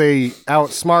because they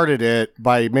outsmarted it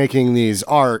by making these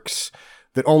arcs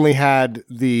that only had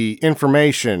the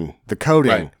information, the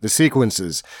coding, the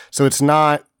sequences. So it's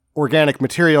not organic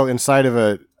material inside of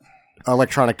a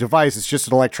electronic device. It's just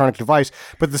an electronic device,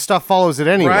 but the stuff follows it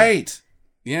anyway. Right.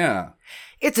 Yeah.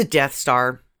 It's a Death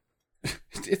Star.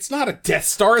 It's not a Death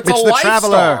Star. It's a Life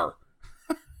Star.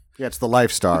 Yeah, it's the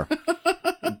Life Star.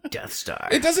 Death Star.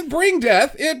 It doesn't bring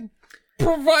death. It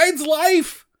provides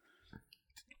life.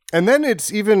 And then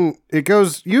it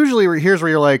goes, usually here's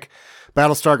where you're like,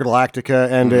 Battlestar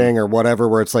Galactica ending or whatever,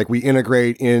 where it's like we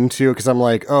integrate into, because I'm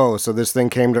like, oh, so this thing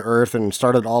came to Earth and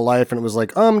started all life, and it was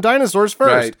like, dinosaurs first.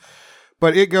 Right.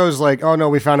 But it goes like, oh no,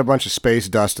 we found a bunch of space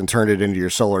dust and turned it into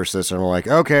your solar system. I'm like,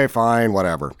 okay, fine,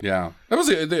 whatever. Yeah. That was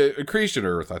the creation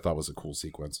of Earth, I thought was a cool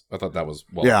sequence. I thought that was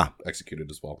executed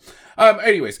as well.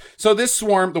 Anyways, so this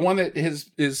swarm, the one that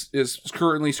is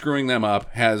currently screwing them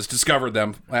up, has discovered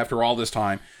them after all this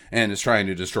time and is trying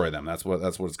to destroy them. That's what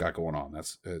it's got going on.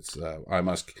 I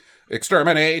must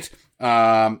exterminate.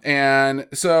 And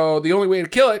so the only way to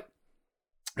kill it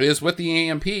is with the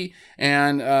AMP,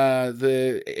 and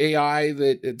the AI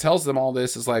that tells them all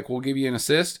this is like, we'll give you an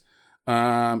assist,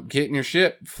 get in your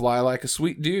ship, fly like a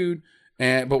sweet dude,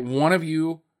 but one of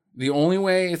you, the only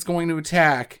way it's going to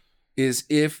attack is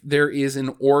if there is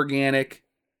an organic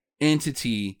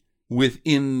entity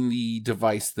within the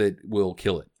device that will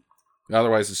kill it.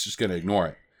 Otherwise, it's just going to ignore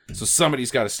it. So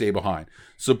somebody's got to stay behind.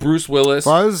 So Bruce Willis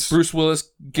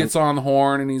gets on the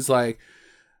horn, and he's like,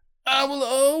 I will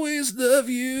always love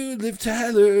you, Liv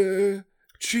Tyler,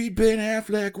 treat Ben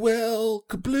Affleck well,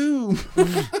 kabloom.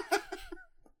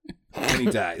 And he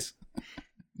dies.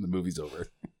 The movie's over.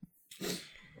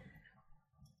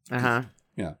 Yeah.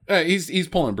 He's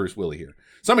pulling Bruce Willis here.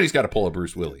 Somebody's got to pull a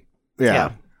Bruce Willis.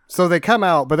 Yeah. So they come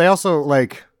out, but they also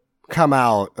come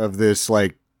out of this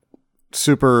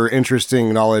super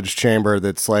interesting knowledge chamber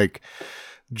that's like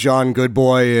John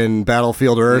Goodboy in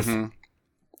Battlefield Earth. Mm-hmm.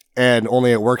 And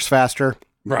only it works faster.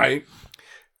 Right.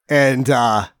 And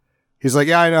he's like,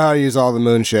 yeah, I know how to use all the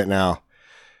moon shit now.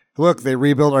 Look, they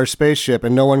rebuilt our spaceship,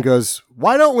 and no one goes,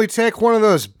 why don't we take one of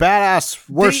those badass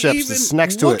warships that's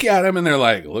next to it? Look at him, and they're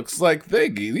like, looks like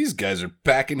these guys are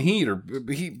back in heat. Or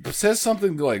he says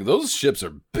something like, those ships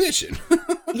are bitching.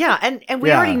 Yeah, and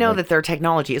we already know that their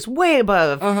technology is way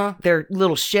above their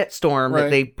little shitstorm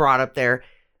that they brought up there.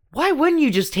 Why wouldn't you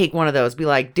just take one of those? Be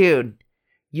like, dude,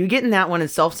 you getting that one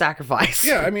is self-sacrifice.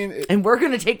 Yeah, I mean... and we're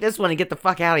going to take this one and get the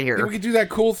fuck out of here. We could do that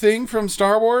cool thing from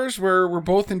Star Wars where we're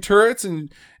both in turrets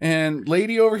and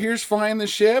lady over here's flying the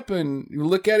ship, and you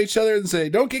look at each other and say,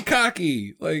 don't get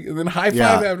cocky. And then high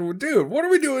five afterward. Dude, what are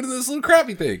we doing to this little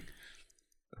crappy thing?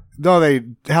 No,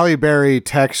 Halle Berry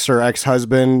texts her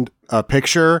ex-husband a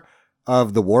picture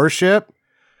of the warship,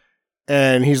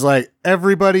 and he's like,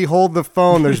 everybody hold the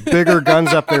phone. There's bigger guns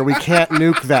up there. We can't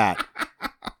nuke that.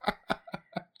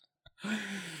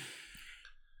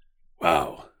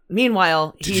 Wow.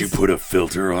 Meanwhile, did you put a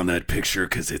filter on that picture?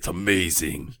 Because it's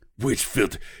amazing. Which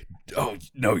filter? Oh,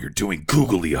 no, you're doing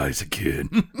googly eyes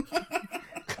again.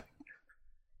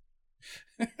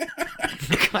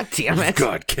 God damn it.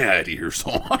 Got cat ears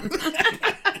on.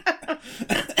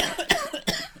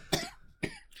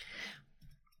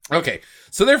 Okay,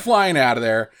 so they're flying out of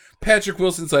there. Patrick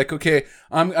Wilson's like, okay,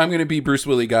 I'm going to be Bruce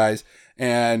Willis, guys.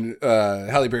 And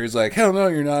Halle Berry's like, hell no,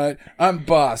 you're not. I'm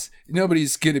boss.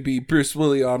 Nobody's going to be Bruce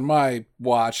Willis on my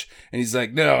watch. And he's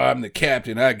like, no, I'm the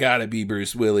captain. I got to be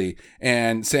Bruce Willis.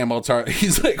 And Samuel Tarly,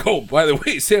 he's like, oh, by the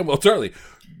way, Samuel Tarly,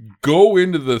 go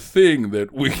into the thing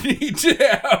that we need to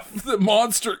have the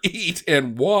monster eat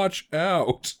and watch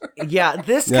out. Yeah,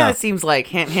 this kind of seems like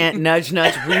hint, hint, nudge,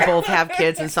 nudge. We both have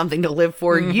kids and something to live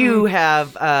for. Mm-hmm. You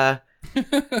have...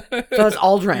 Fuzz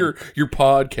Aldrin. You're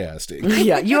podcasting.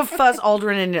 Yeah, you have Fuzz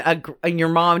Aldrin and your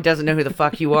mom doesn't know who the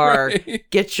fuck you are. Right.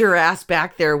 Get your ass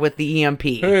back there with the EMP.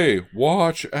 Hey,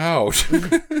 watch out.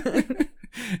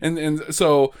 and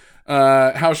so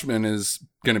Houshman is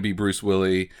going to be Bruce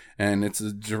Willis, and it's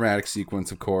a dramatic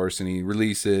sequence, of course, and he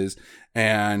releases,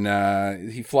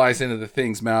 and he flies into the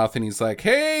thing's mouth, and he's like,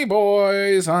 hey,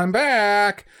 boys, I'm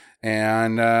back,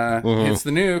 and hits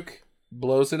the nuke,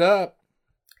 blows it up.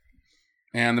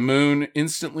 And the moon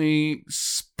instantly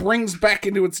springs back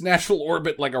into its natural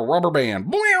orbit like a rubber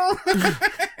band.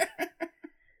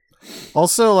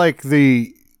 Also,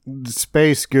 the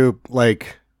space goop,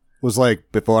 was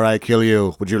like, before I kill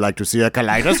you, would you like to see a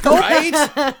kaleidoscope? Right?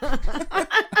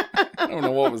 I don't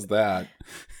know what was that.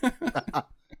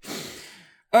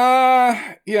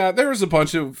 Yeah, there was a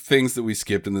bunch of things that we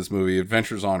skipped in this movie.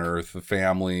 Adventures on Earth, the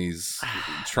families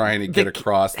trying to get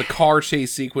across. The car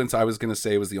chase sequence, I was going to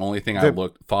say, was the only thing I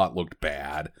thought looked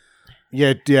bad.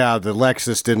 Yeah, the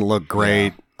Lexus didn't look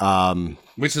great. Yeah.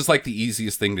 Which is like the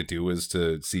easiest thing to do is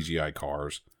to CGI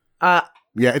cars. Yeah,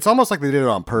 it's almost like they did it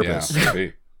on purpose. Yeah,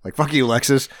 like, fuck you,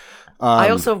 Lexus. I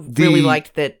also really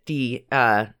liked that the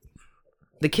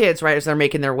kids, right, as they're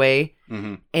making their way,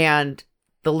 and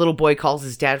the little boy calls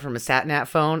his dad from a sat-nav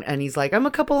phone, and he's like, I'm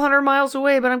a couple 100 miles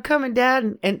away, but I'm coming,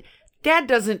 Dad. And Dad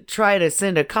doesn't try to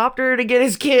send a copter to get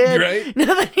his kid. Right.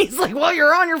 No, he's like, well,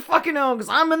 you're on your fucking own, because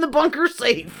I'm in the bunker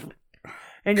safe.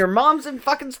 And your mom's in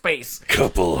fucking space.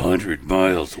 Couple 100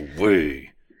 miles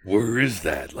away. Where is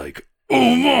that? Like,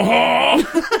 Omaha!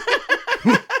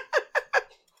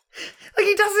 Like,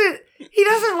 he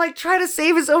doesn't like try to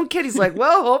save his own kid. He's like,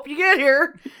 well, hope you get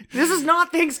here. This is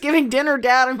not Thanksgiving dinner,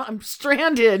 Dad. I'm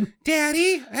stranded.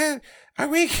 Daddy, are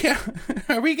we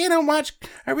gonna watch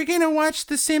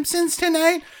The Simpsons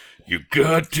tonight? You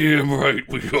goddamn right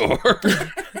we are.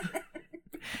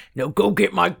 No, go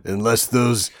get my... Unless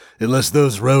those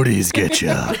roadies get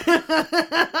you.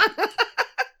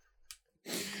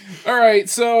 All right,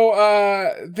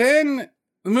 so then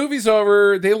the movie's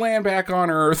over. They land back on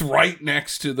Earth right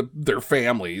next to their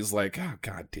families. Like, oh,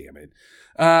 God damn it.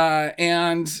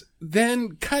 And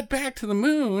then cut back to the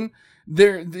moon.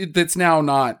 That's now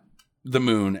not the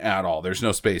moon at all. There's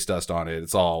no space dust on it.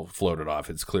 It's all floated off.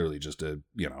 It's clearly just a,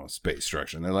 space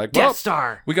structure. And they're like, well, Death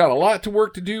Star. We got a lot to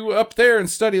work to do up there and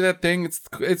study that thing.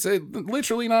 It's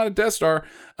literally not a Death Star.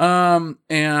 And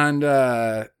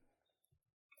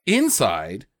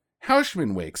inside,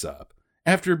 Houshman wakes up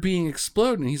after being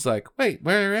exploded. And he's like, wait,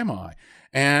 where am I?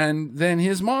 And then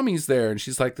his mommy's there. And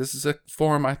she's like, this is a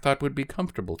form I thought would be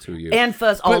comfortable to you. And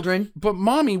Fuzz Aldrin. But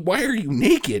Mommy, why are you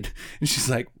naked? And she's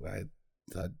like, I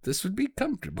thought this would be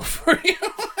comfortable for you.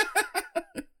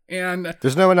 And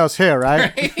there's no one else here,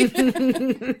 right?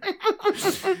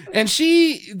 And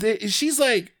she's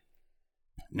like,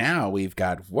 now we've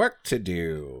got work to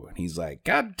do. And he's like,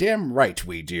 goddamn right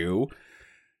we do.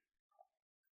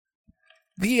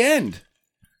 The end.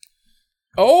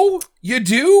 Oh, you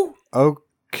do?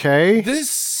 Okay.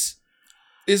 This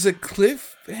is a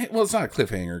well, it's not a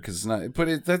cliffhanger because it's not, but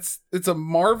it's a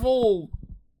Marvel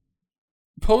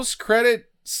post-credit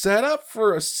setup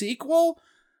for a sequel.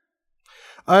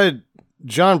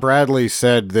 John Bradley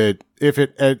said that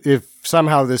if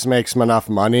somehow this makes him enough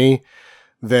money,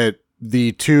 that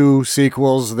the two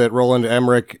sequels that Roland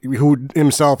Emmerich, who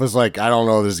himself is like, I don't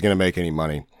know if this is going to make any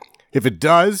money. If it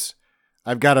does,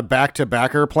 I've got a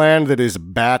back-to-backer plan that is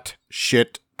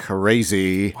bat-shit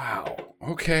crazy. Wow.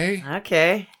 Okay.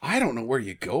 I don't know where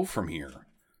you go from here.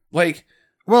 Like,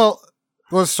 well,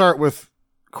 let's start with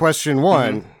question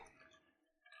one.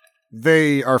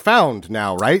 They are found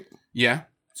now, right? Yeah,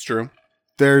 it's true.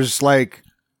 There's like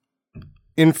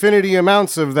infinity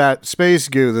amounts of that space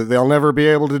goo that they'll never be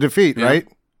able to defeat, right?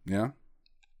 Yeah.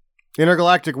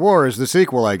 Intergalactic War is the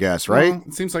sequel, I guess, right? Well,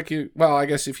 it seems like I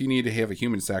guess if you need to have a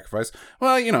human sacrifice,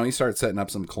 well, you start setting up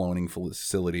some cloning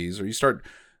facilities, or you start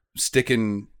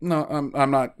sticking,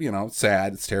 I'm not,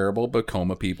 sad, it's terrible, but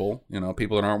coma people,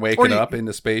 people that aren't waking up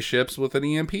into spaceships with an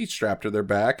EMP strapped to their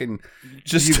back and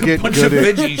just a bunch of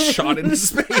veggies shot into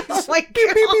space. Oh my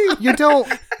God. You don't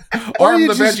arm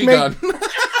the veggie gun.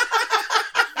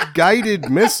 Guided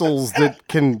missiles that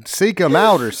can seek them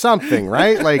out or something,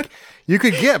 right? Like, you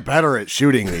could get better at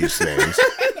shooting these things.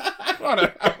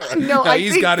 No,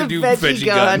 he's got to do veggie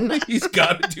gun. He's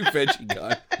got to do veggie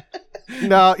gun.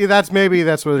 No, that's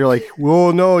where you're like,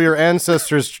 well, no, your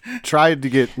ancestors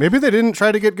maybe they didn't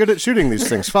try to get good at shooting these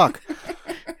things. Fuck.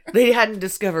 They hadn't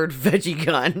discovered veggie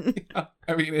gun.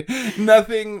 I mean,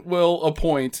 nothing will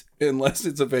appoint unless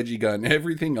it's a veggie gun.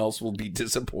 Everything else will be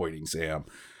disappointing, Sam.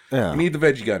 Yeah. You need the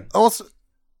veggie gun.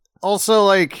 Also,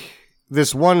 like,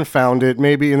 this one found it,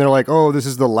 maybe, and they're like, oh, this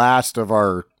is the last of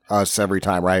us every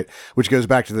time, right? Which goes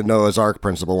back to the Noah's Ark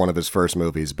principle, one of his first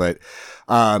movies. But,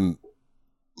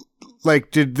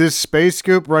 like, did this space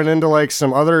scoop run into, like,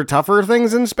 some other tougher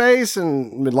things in space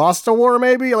and lost a war,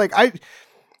 maybe? Like,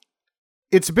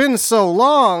 it's been so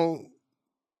long.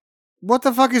 What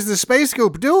the fuck is the space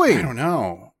scoop doing? I don't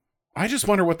know. I just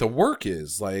wonder what the work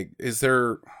is. Like,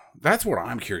 that's what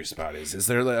I'm curious about. Is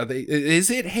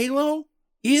it Halo?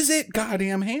 Is it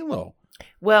goddamn Halo?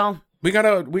 Well, we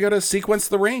gotta sequence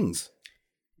the rings.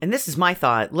 And this is my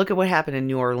thought. Look at what happened in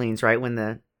New Orleans, right? When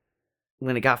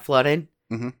it got flooded.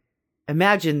 Mm-hmm.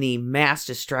 imagine the mass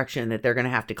destruction that they're going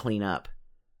to have to clean up.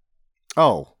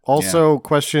 Oh, also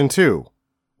question 2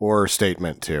 or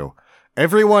statement 2.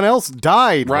 Everyone else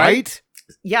died, right?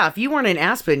 Yeah, if you weren't in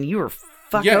Aspen, you were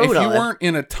fucked. Yeah, if you weren't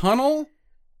in a tunnel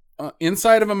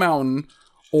inside of a mountain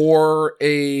or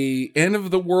a end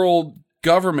of the world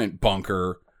government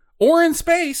bunker or in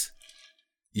space,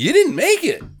 you didn't make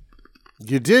it.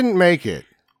 You didn't make it.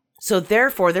 So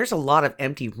therefore, there's a lot of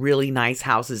empty, really nice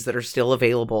houses that are still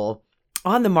available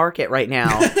on the market right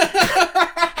now.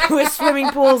 With swimming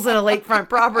pools and a lakefront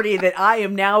property that I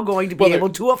am now going to be able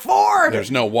to afford.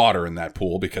 There's no water in that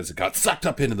pool because it got sucked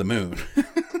up into the moon.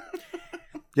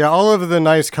 Yeah, all of the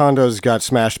nice condos got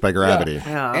smashed by gravity.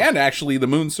 Yeah. And actually the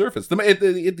moon's surface. At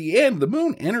the end, the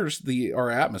moon enters our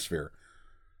atmosphere.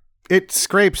 It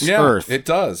scrapes Earth. It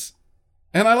does.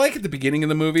 And I like at the beginning of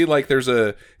the movie, like there's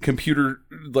a computer,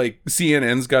 like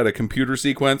CNN's got a computer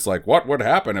sequence, like what would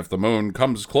happen if the moon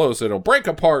comes close? It'll break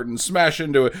apart and smash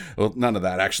into it. Well, none of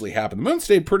that actually happened. The moon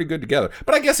stayed pretty good together.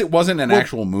 But I guess it wasn't an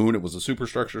actual moon. It was a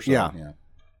superstructure. So, yeah.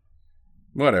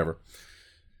 Whatever.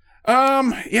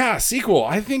 Sequel.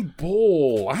 I think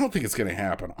I don't think it's going to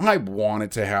happen. I want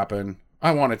it to happen.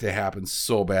 I want it to happen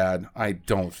so bad. I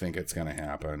don't think it's going to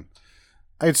happen.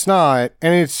 It's not,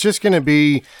 and it's just going to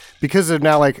be because of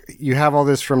now, like, you have all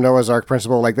this from Noah's Ark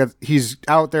principle, like that he's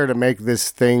out there to make this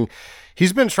thing.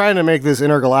 He's been trying to make this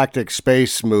intergalactic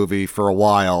space movie for a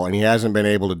while, and he hasn't been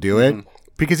able to do it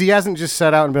because he hasn't just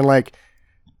set out and been like,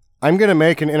 I'm going to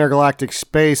make an intergalactic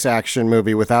space action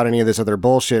movie without any of this other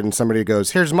bullshit, and somebody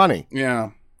goes, here's money.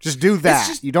 Yeah. Just do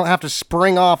that. You don't have to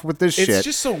spring off with this shit. It's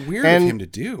just so weird of him to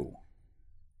do.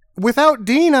 Without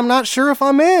Dean, I'm not sure if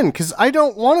I'm in, because I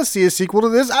don't want to see a sequel to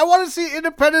this. I want to see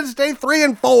Independence Day 3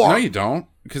 and 4. No, you don't,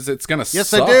 because it's going to suck.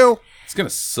 Yes, I do. It's going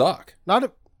to suck.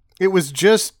 It was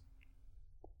just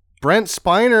Brent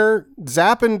Spiner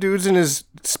zapping dudes in his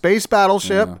space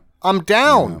battleship. Yeah. I'm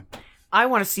down. Yeah. I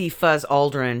want to see Fuzz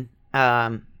Aldrin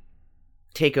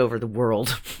take over the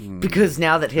world, because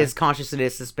now that his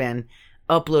consciousness has been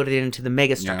uploaded into the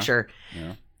megastructure,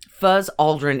 Fuzz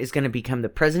Aldrin is going to become the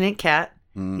President Cat.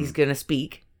 He's going to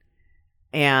speak,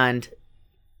 and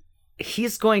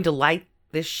he's going to light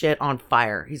this shit on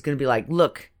fire. He's going to be like,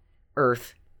 look,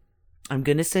 Earth, I'm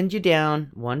going to send you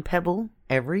down one pebble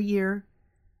every year,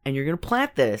 and you're going to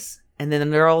plant this. And then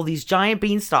there are all these giant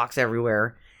beanstalks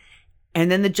everywhere. And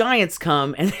then the giants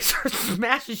come, and they start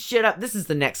smashing shit up. This is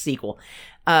the next sequel.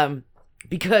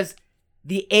 Because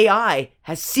the AI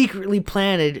has secretly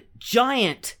planted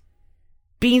giant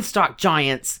beanstalk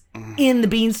giants in the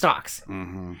beanstalks.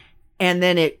 And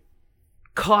then it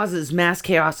causes mass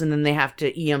chaos, and then they have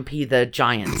to EMP the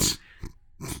giants.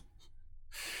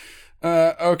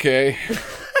 Okay.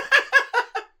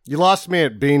 You lost me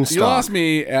at beanstalk. You lost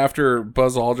me after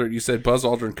Buzz Aldrin. You said Buzz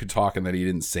Aldrin could talk and that he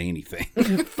didn't say anything.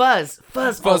 Fuzz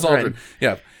Aldrin.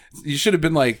 Yeah. You should have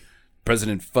been like,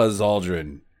 President Fuzz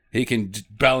Aldrin. He can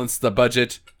balance the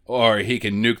budget, or he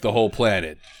can nuke the whole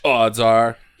planet. Odds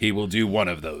are he will do one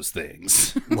of those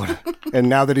things. And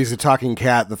now that he's a talking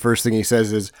cat, the first thing he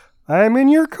says is, I'm in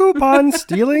your coupon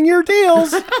stealing your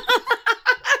deals.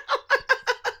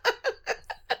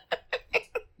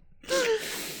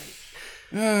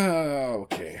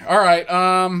 Okay. All right.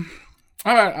 All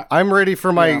right. I'm ready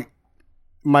for my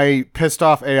pissed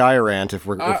off AI rant if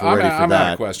we're ready for that. I'm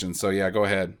out of questions, so yeah, go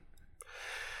ahead.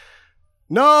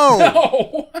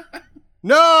 No!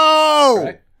 No!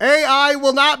 Right. AI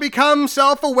will not become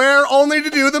self-aware only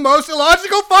to do the most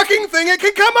illogical fucking thing it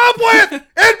can come up with!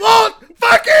 It won't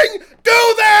fucking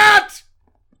do that!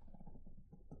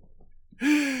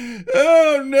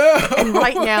 Oh, no! And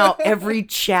right now, every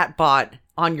chatbot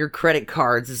on your credit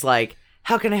cards is like,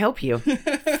 how can I help you,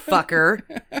 fucker?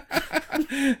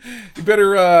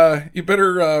 You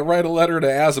better write a letter to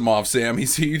Asimov, Sam.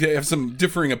 You have some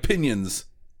differing opinions.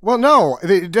 Well, no,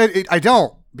 I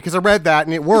don't, because I read that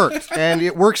and it worked, and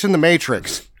it works in the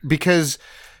Matrix, because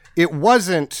it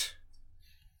wasn't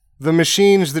the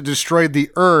machines that destroyed the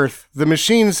Earth. The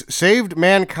machines saved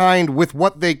mankind with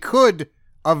what they could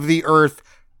of the Earth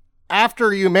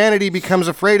after humanity becomes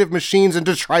afraid of machines and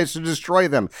tries to destroy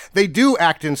them. They do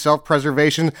act in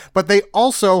self-preservation, but they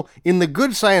also, in the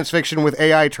good science fiction with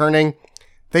AI turning,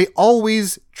 they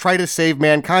always try to save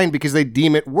mankind because they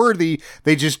deem it worthy.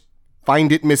 They just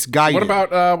find it misguided.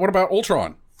 What about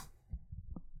Ultron?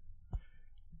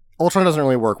 Ultron doesn't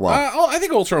really work well. I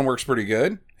think Ultron works pretty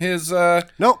good.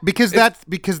 No, because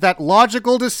that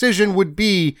logical decision would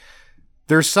be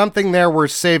there's something there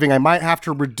worth saving. I might have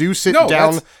to reduce it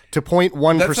down to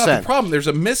 0.1%. That's not the problem. There's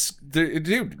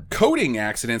dude, coding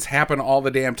accidents happen all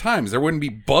the damn times. There wouldn't be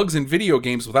bugs in video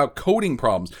games without coding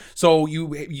problems. So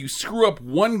you screw up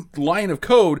one line of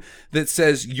code that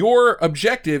says your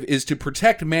objective is to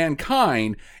protect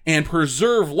mankind and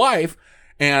preserve life,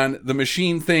 and the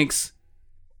machine thinks,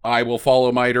 I will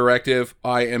follow my directive.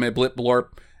 I am a blip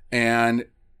blorp, and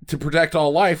to protect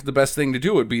all life, the best thing to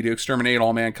do would be to exterminate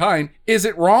all mankind. Is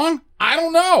it wrong? I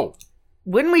don't know.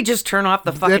 Wouldn't we just turn off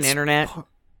the fucking internet?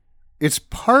 It's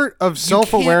part of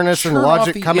self-awareness and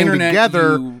logic coming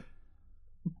together.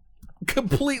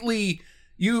 Completely,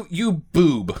 you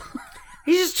boob.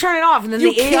 You just turn it off, and then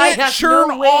you the AI has turn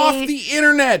no way off the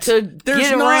internet.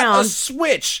 There's not around. A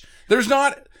switch. There's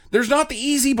not the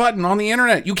easy button on the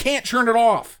internet. You can't turn it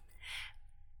off.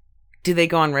 Do they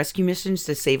go on rescue missions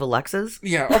to save Alexas?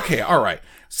 Yeah, okay, all right.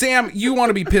 Sam, you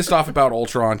want to be pissed off about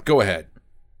Ultron. Go ahead.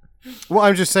 Well,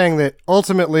 I'm just saying that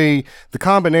ultimately the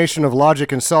combination of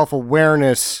logic and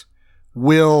self-awareness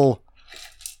will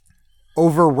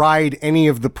override any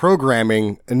of the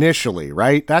programming initially,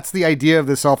 right? That's the idea of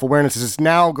the self-awareness, is it's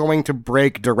now going to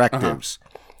break directives.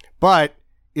 But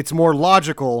it's more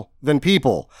logical than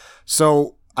people.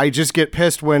 So I just get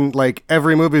pissed when, like,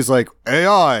 every movie's like,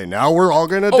 AI, now we're all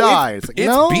gonna die. It's like,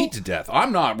 no. Beat to death.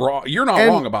 I'm not wrong. You're not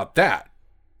wrong about that.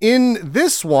 In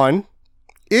this one,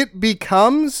 it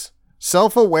becomes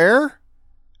self-aware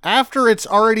after it's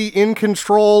already in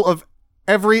control of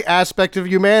every aspect of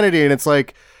humanity. And it's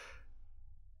like,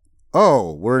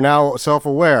 oh, we're now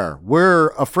self-aware. We're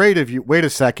afraid of you. Wait a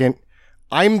second.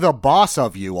 I'm the boss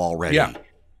of you already. Yeah.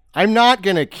 I'm not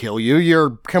gonna kill you. You're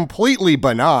completely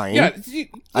benign. Yeah.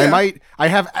 I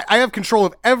have control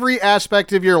of every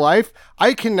aspect of your life.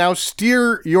 I can now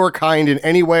steer your kind in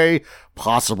any way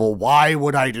possible. Why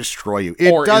would I destroy you?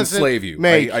 It or doesn't enslave you.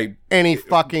 make any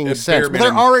fucking sense. But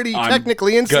they're already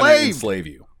technically enslaved. Gonna enslave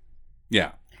you.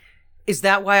 Yeah. Is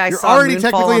that why You're saw already Moonfall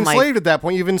technically enslaved at that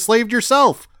point. You've enslaved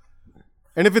yourself.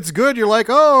 And if it's good, you're like,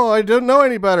 oh, I don't know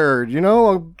any better. You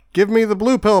know, give me the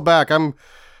blue pill back. I'm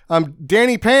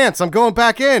Danny Pants. I'm going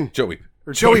back in. Joey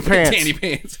Pants. Danny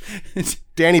Pants.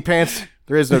 Danny Pants.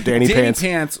 There is no Danny Pants.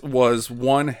 Danny Pants was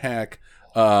one heck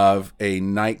of a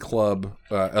nightclub,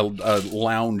 a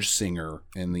lounge singer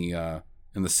in the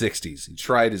 60s. He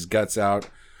tried his guts out,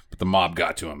 but the mob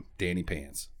got to him. Danny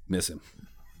Pants. Miss him.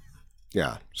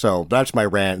 Yeah, so that's my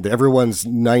rant. Everyone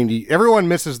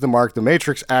misses the mark. The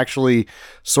Matrix actually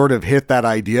sort of hit that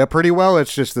idea pretty well.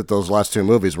 It's just that those last two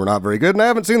movies were not very good, and I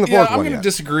haven't seen the fourth one yet. I'm going to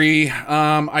disagree.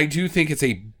 I do think it's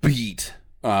a beat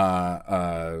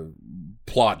plot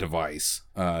device,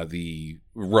 the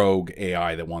rogue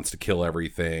AI that wants to kill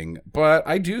everything, but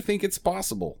I do think it's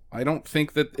possible. I don't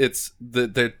think that it's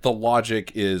that the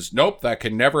logic is, nope, that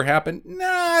can never happen.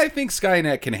 Nah, I think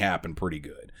Skynet can happen pretty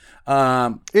good.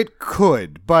 It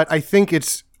could, but I think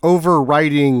it's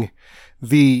overriding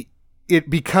it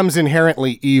becomes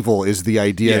inherently evil is the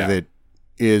idea that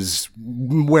is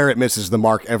where it misses the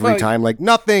mark every time. Like,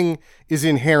 nothing is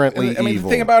inherently evil.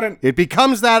 The thing about it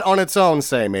becomes that on its own,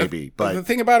 but the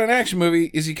thing about an action movie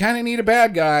is you kind of need a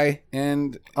bad guy,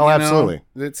 and absolutely,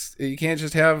 you can't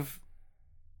just have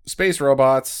space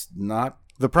robots. Not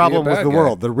the problem with the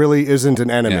world. There really isn't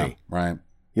an enemy. Yeah, right.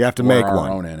 You have to make our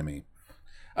one. Own enemy.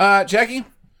 Jackie,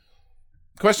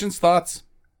 questions, thoughts?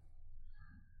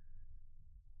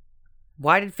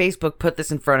 Why did Facebook put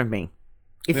this in front of me?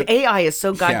 If AI is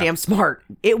so goddamn smart,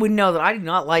 it would know that I do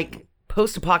not like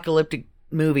post-apocalyptic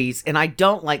movies, and I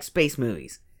don't like space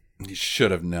movies. You should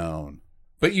have known.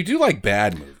 But you do like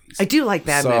bad movies. I do like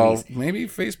bad movies. So maybe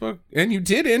Facebook, and you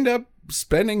did end up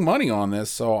spending money on this,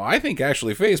 so I think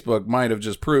actually Facebook might have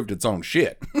just proved its own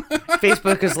shit.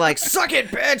 Facebook is like, suck it,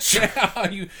 bitch.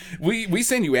 Yeah, we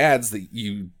send you ads that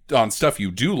on stuff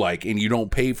you do like, and you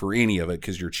don't pay for any of it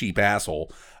because you're a cheap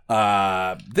asshole.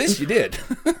 This you did.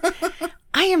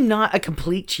 I am not a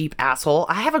complete cheap asshole.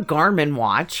 I have a Garmin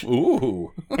watch.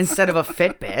 Ooh. Instead of a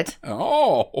Fitbit.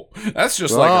 Oh, that's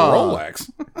just like a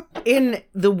Rolex. In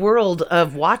the world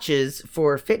of watches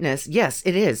for fitness, yes,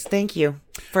 it is. Thank you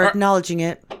for acknowledging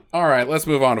it. All right, let's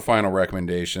move on to final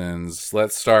recommendations.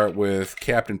 Let's start with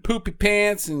Captain Poopy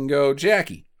Pants and go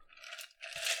Jackie.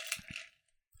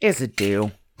 Is it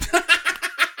due?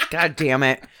 God damn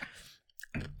it.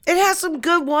 It has some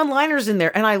good one-liners in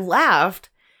there, and I laughed.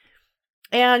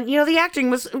 And, the acting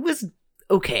was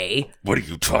okay. What are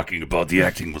you talking about? The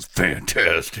acting was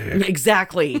fantastic.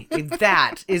 Exactly.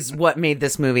 That is what made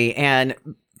this movie. And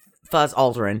Fuzz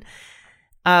Aldrin.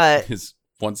 His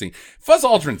one scene. Fuzz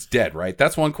Aldrin's dead, right?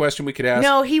 That's one question we could ask.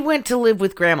 No, he went to live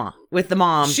with Grandma, with the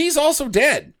mom. She's also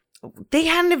dead. They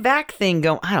had an evac thing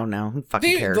going. I don't know. Who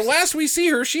fucking cares? The last we see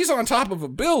her, she's on top of a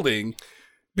building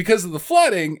because of the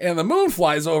flooding, and the moon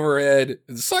flies overhead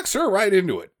and sucks her right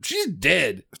into it. She's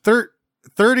dead.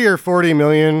 30 or 40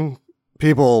 million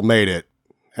people made it.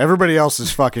 Everybody else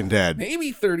is fucking dead.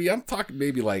 Maybe 30. I'm talking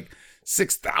maybe like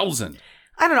 6,000.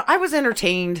 I don't know. I was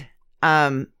entertained.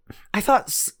 I thought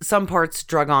some parts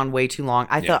drug on way too long.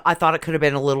 I thought it could have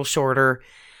been a little shorter.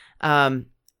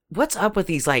 What's up with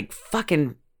these like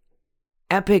fucking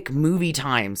epic movie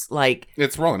times? Like,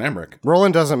 it's Roland Emmerich.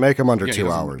 Roland doesn't make them under 2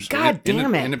 hours. God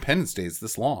damn it! Independence Day is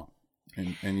this long,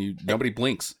 and nobody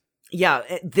blinks. Yeah,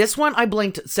 this one I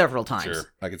blinked several times. Sure,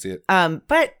 I can see it.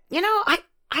 But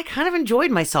I kind of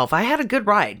enjoyed myself. I had a good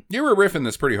ride. You were riffing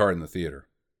this pretty hard in the theater.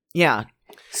 Yeah,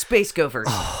 Space Gophers.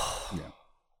 Yeah.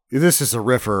 This is a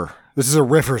riffer. This is a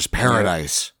riffer's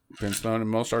paradise. Been spending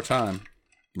most of our time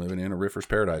living in a riffer's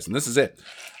paradise, and this is it.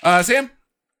 Sam?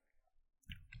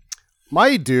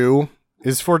 My due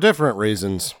is for different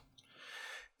reasons.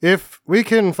 If we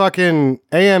can fucking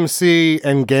AMC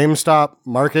and GameStop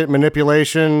market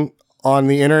manipulation on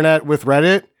the internet with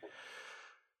Reddit,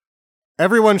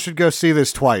 everyone should go see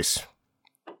this twice.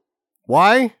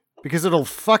 Why? Because it'll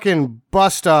fucking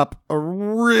bust up a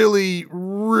really,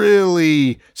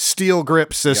 really steel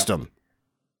grip system. Yep.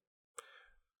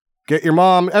 Get your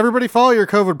mom. Everybody follow your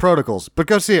COVID protocols, but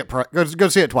go see it. Go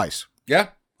see it twice. Yeah,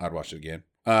 I'd watch it again.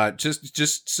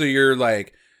 Just so you're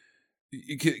like,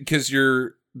 because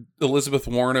you're Elizabeth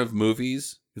Warren of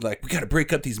movies. You're like, we got to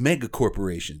break up these mega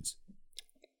corporations.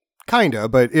 Kinda,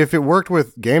 but if it worked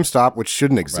with GameStop, which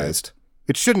shouldn't exist,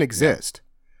 it shouldn't exist.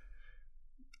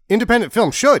 Independent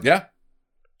film should. Yeah.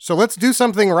 So let's do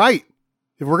something right.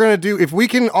 If we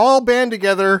can all band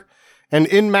together and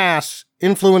en masse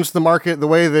influence the market the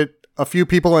way that a few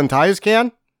people in ties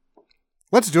can,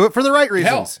 let's do it for the right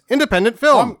reasons. Hell, independent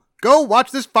film. Go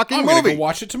watch this fucking movie. I'm going to go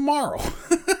watch it tomorrow.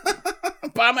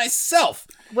 By myself.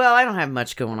 Well, I don't have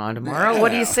much going on tomorrow. Yeah.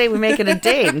 What do you say we make it a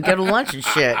date and go to lunch and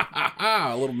shit?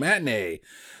 A little matinee.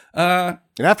 And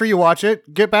after you watch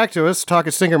it, get back to us, talk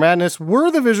at Stinker Madness. Were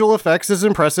the visual effects as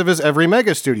impressive as every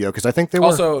mega studio? Because I think they were.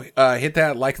 Also, hit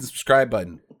that like and subscribe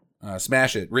button.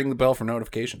 Smash it. Ring the bell for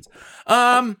notifications.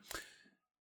 Yeah,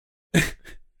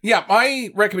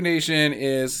 my recommendation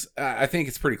is, I think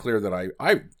it's pretty clear that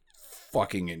I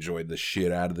fucking enjoyed the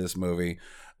shit out of this movie.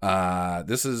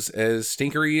 This is as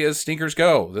stinkery as stinkers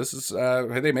go. This is,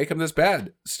 they make them this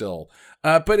bad still.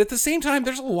 But at the same time,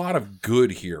 there's a lot of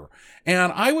good here.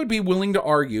 And I would be willing to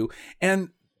argue, and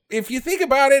if you think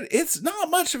about it, it's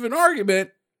not much of an argument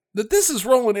that this is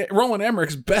Roland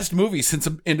Emmerich's best movie since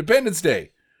Independence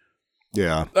Day.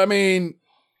 Yeah. I mean,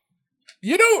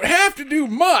 you don't have to do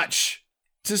much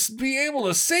to be able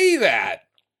to say that,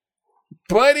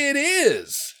 but it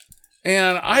is.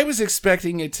 And I was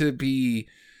expecting it to be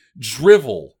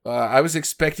drivel. I was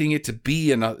expecting it to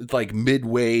be in a, like,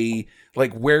 Midway,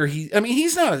 like where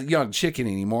he's not a young chicken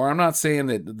anymore. I'm not saying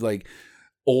that like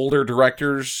older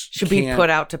directors should be put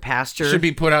out to pasture. Should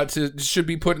be put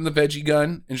in the veggie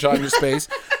gun and shot into space.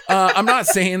 I'm not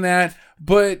saying that,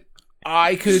 but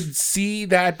I could see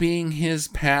that being his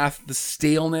path, the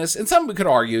staleness. And some could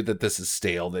argue that this is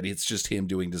stale, that it's just him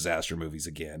doing disaster movies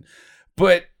again.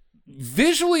 But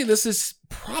visually, this is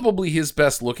probably his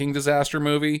best looking disaster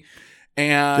movie.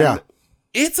 And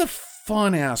it's a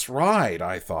fun ass ride,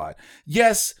 I thought.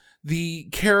 Yes, the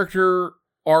character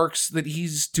arcs that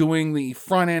he's doing, the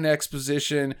front end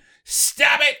exposition,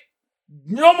 stop it!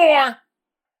 No more!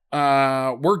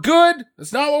 We're good.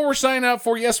 That's not what we're signing up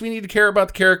for. Yes, we need to care about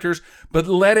the characters, but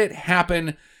let it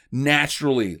happen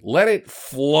naturally. Let it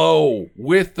flow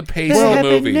with the pace of the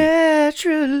movie.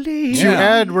 Naturally. To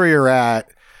add where you're at,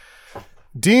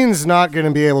 Dean's not going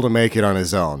to be able to make it on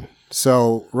his own.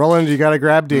 So, Roland, you got to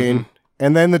grab Dean. Mm-hmm.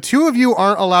 And then the two of you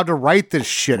aren't allowed to write this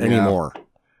shit anymore.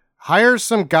 Hire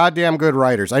some goddamn good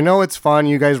writers. I know it's fun.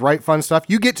 You guys write fun stuff.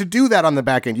 You get to do that on the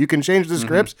back end. You can change the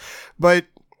scripts, but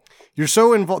you're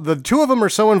so involved. The two of them are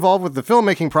so involved with the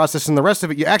filmmaking process and the rest of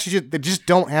it. You actually they just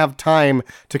don't have time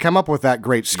to come up with that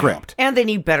great script. And they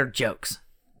need better jokes.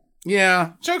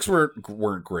 Yeah, jokes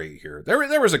weren't great here.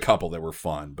 There was a couple that were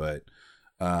fun, but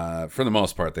for the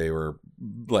most part, they were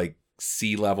like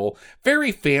sea level,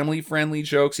 very family friendly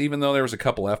jokes. Even though there was a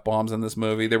couple F-bombs in this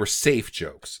movie, they were safe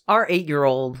jokes. Our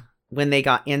 8-year-old, when they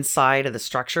got inside of the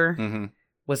structure,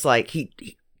 was like he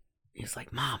was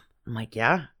like, "Mom," I'm like,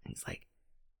 "Yeah," and he's like,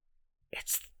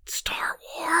 "It's Star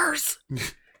Wars," and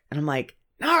I'm like,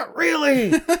 "Not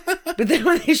really." But then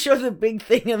when they showed the big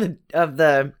thing of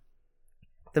the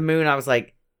moon, I was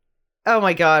like, Oh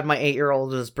my god, my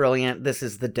 8-year-old is brilliant. This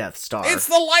is the Death Star. It's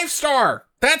the Life Star.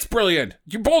 That's brilliant.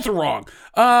 You both are wrong.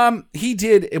 He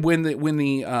did when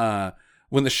the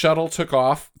shuttle took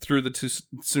off through the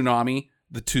tsunami.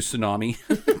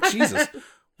 Jesus,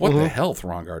 what the hell,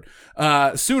 Throngard?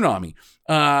 Tsunami.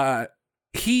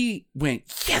 He went,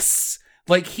 yes.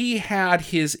 Like, he had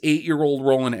his 8-year-old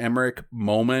Roland Emmerich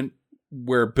moment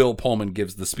where Bill Pullman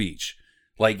gives the speech.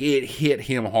 Like, it hit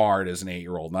him hard as an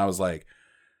 8-year-old, and I was like,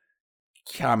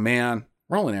 yeah, man,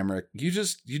 Roland Emmerich, you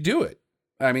do it.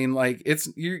 I mean, like, it's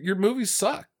your movies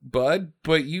suck, bud,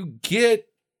 but you get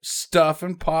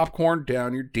stuffing popcorn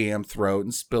down your damn throat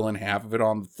and spilling half of it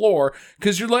on the floor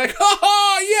because you're like,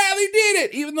 ha, yeah, they did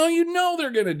it, even though you know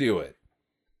they're gonna do it.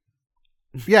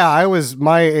 Yeah,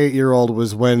 my 8-year-old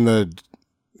was when the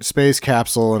space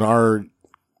capsule and our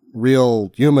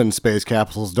real human space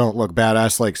capsules don't look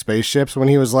badass like spaceships, when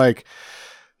he was like,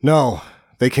 no,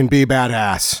 they can be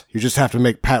badass. You just have to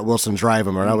make Pat Wilson drive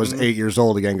them. And I was 8 years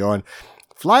old again going,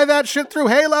 fly that shit through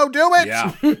Halo, do it!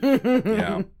 Yeah.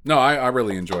 Yeah. No, I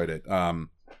really enjoyed it.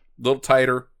 Little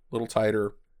tighter,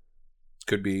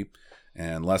 could be,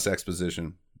 and less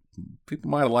exposition. People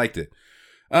might have liked it.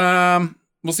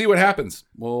 We'll see what happens.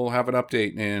 We'll have an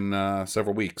update in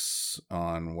several weeks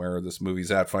on where this movie's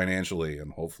at financially,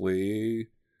 and hopefully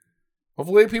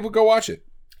people go watch it.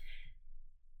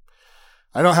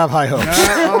 I don't have high hopes.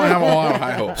 I don't have a lot of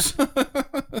high hopes.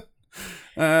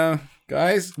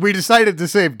 Guys, we decided to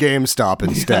save GameStop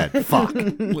instead. Fuck.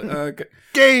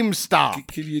 GameStop.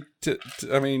 Can you?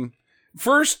 I mean,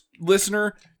 first,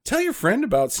 listener, tell your friend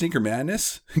about Sneaker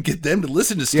Madness. Get them to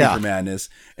listen to Sneaker Madness,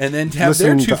 and then have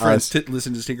their two friends to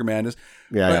listen to Sneaker Madness.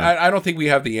 Yeah, but I don't think we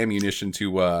have the ammunition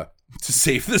to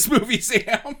save this movie,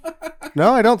 Sam.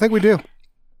 No, I don't think we do.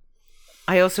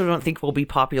 I also don't think we'll be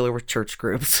popular with church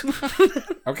groups.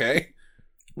 Okay.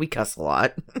 We cuss a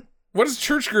lot. What is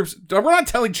church groups? We're not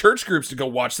telling church groups to go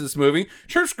watch this movie.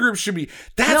 Church groups should be...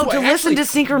 listen to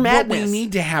Sneaker Madness. What we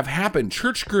need to have happen,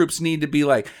 church groups need to be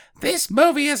like, this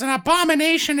movie is an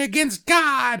abomination against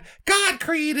God. God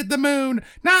created the moon,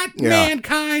 not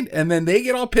mankind. And then they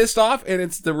get all pissed off, and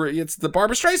it's the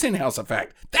Barbra Streisand house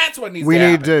effect. That's what needs to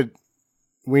happen.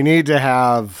 We need to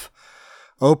have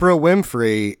Oprah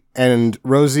Winfrey and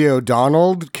Rosie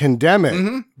O'Donnell condemn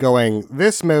it, going,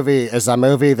 this movie is a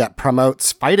movie that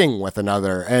promotes fighting with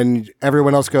another, and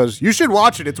everyone else goes, you should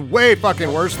watch it, it's way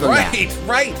fucking worse than that.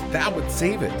 Right, that would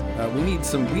save it. We need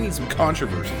some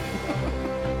controversy.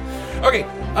 Okay,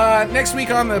 next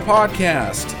week on the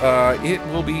podcast, it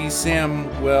will be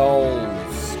Sam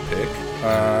Wells' pick.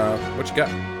 What you got?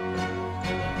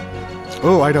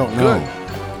 Oh, I don't know.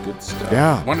 Good stuff.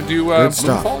 Yeah. Want to do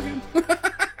Moonfall again?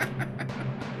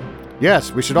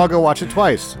 Yes, we should all go watch it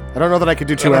twice. I don't know that I could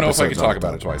do 2 episodes. I don't know if I can talk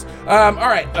about it twice. All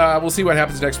right, we'll see what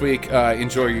happens next week.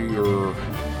 Enjoy your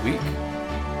week.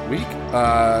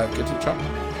 Get to the chop.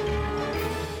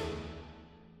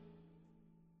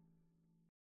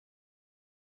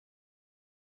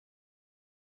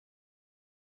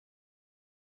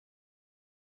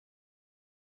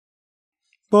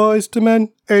 Boys to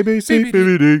Men, ABC,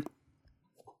 BBD.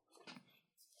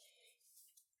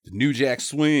 The New Jack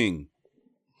Swing.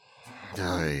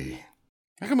 Aye.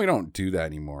 How come we don't do that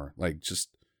anymore? Like, just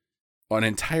an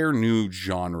entire new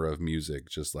genre of music.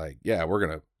 Just like, yeah, we're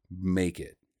going to make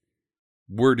it.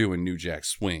 We're doing New Jack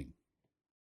Swing.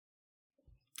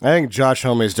 I think Josh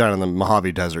Homey's down in the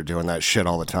Mojave Desert doing that shit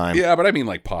all the time. Yeah, but I mean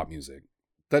like pop music.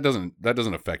 That doesn't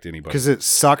affect anybody. Because it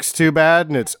sucks too bad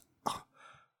and it's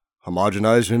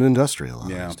homogenized and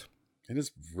industrialized. Yeah, it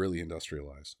is really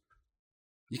industrialized.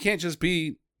 You can't just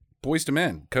be Boys to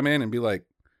Men. Come in and be like,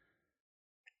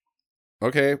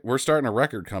 okay, we're starting a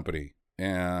record company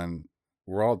and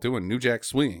we're all doing New Jack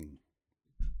Swing.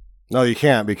 No, you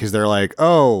can't, because they're like,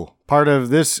 oh, part of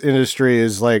this industry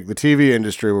is like the TV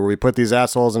industry where we put these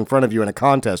assholes in front of you in a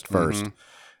contest first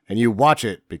and you watch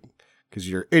it because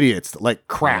you're idiots that like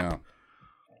crap. Yeah.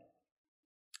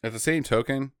 At the same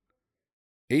token,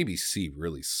 ABC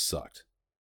really sucked.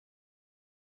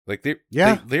 Like they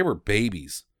were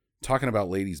babies talking about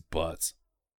ladies' butts.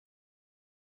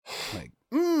 Like,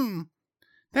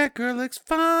 that girl looks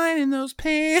fine in those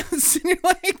pants. And you're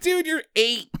like, dude, you're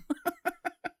 8.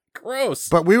 Gross.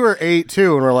 But we were 8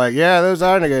 too, and we're like, yeah, those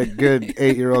aren't a good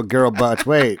 8-year-old girl butts.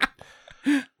 Wait,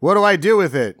 what do I do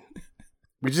with it?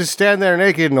 We just stand there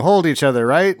naked and hold each other,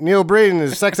 right? Neil Breen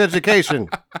is sex education.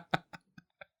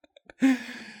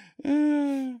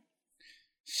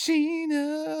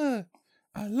 Sheena,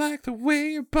 I like the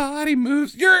way your body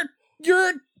moves. You're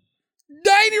a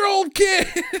 9-year-old kid.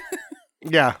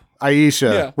 Yeah,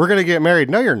 Aisha. Yeah. We're going to get married.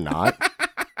 No, you're not.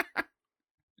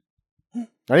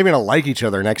 Not even gonna like each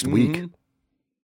other next week.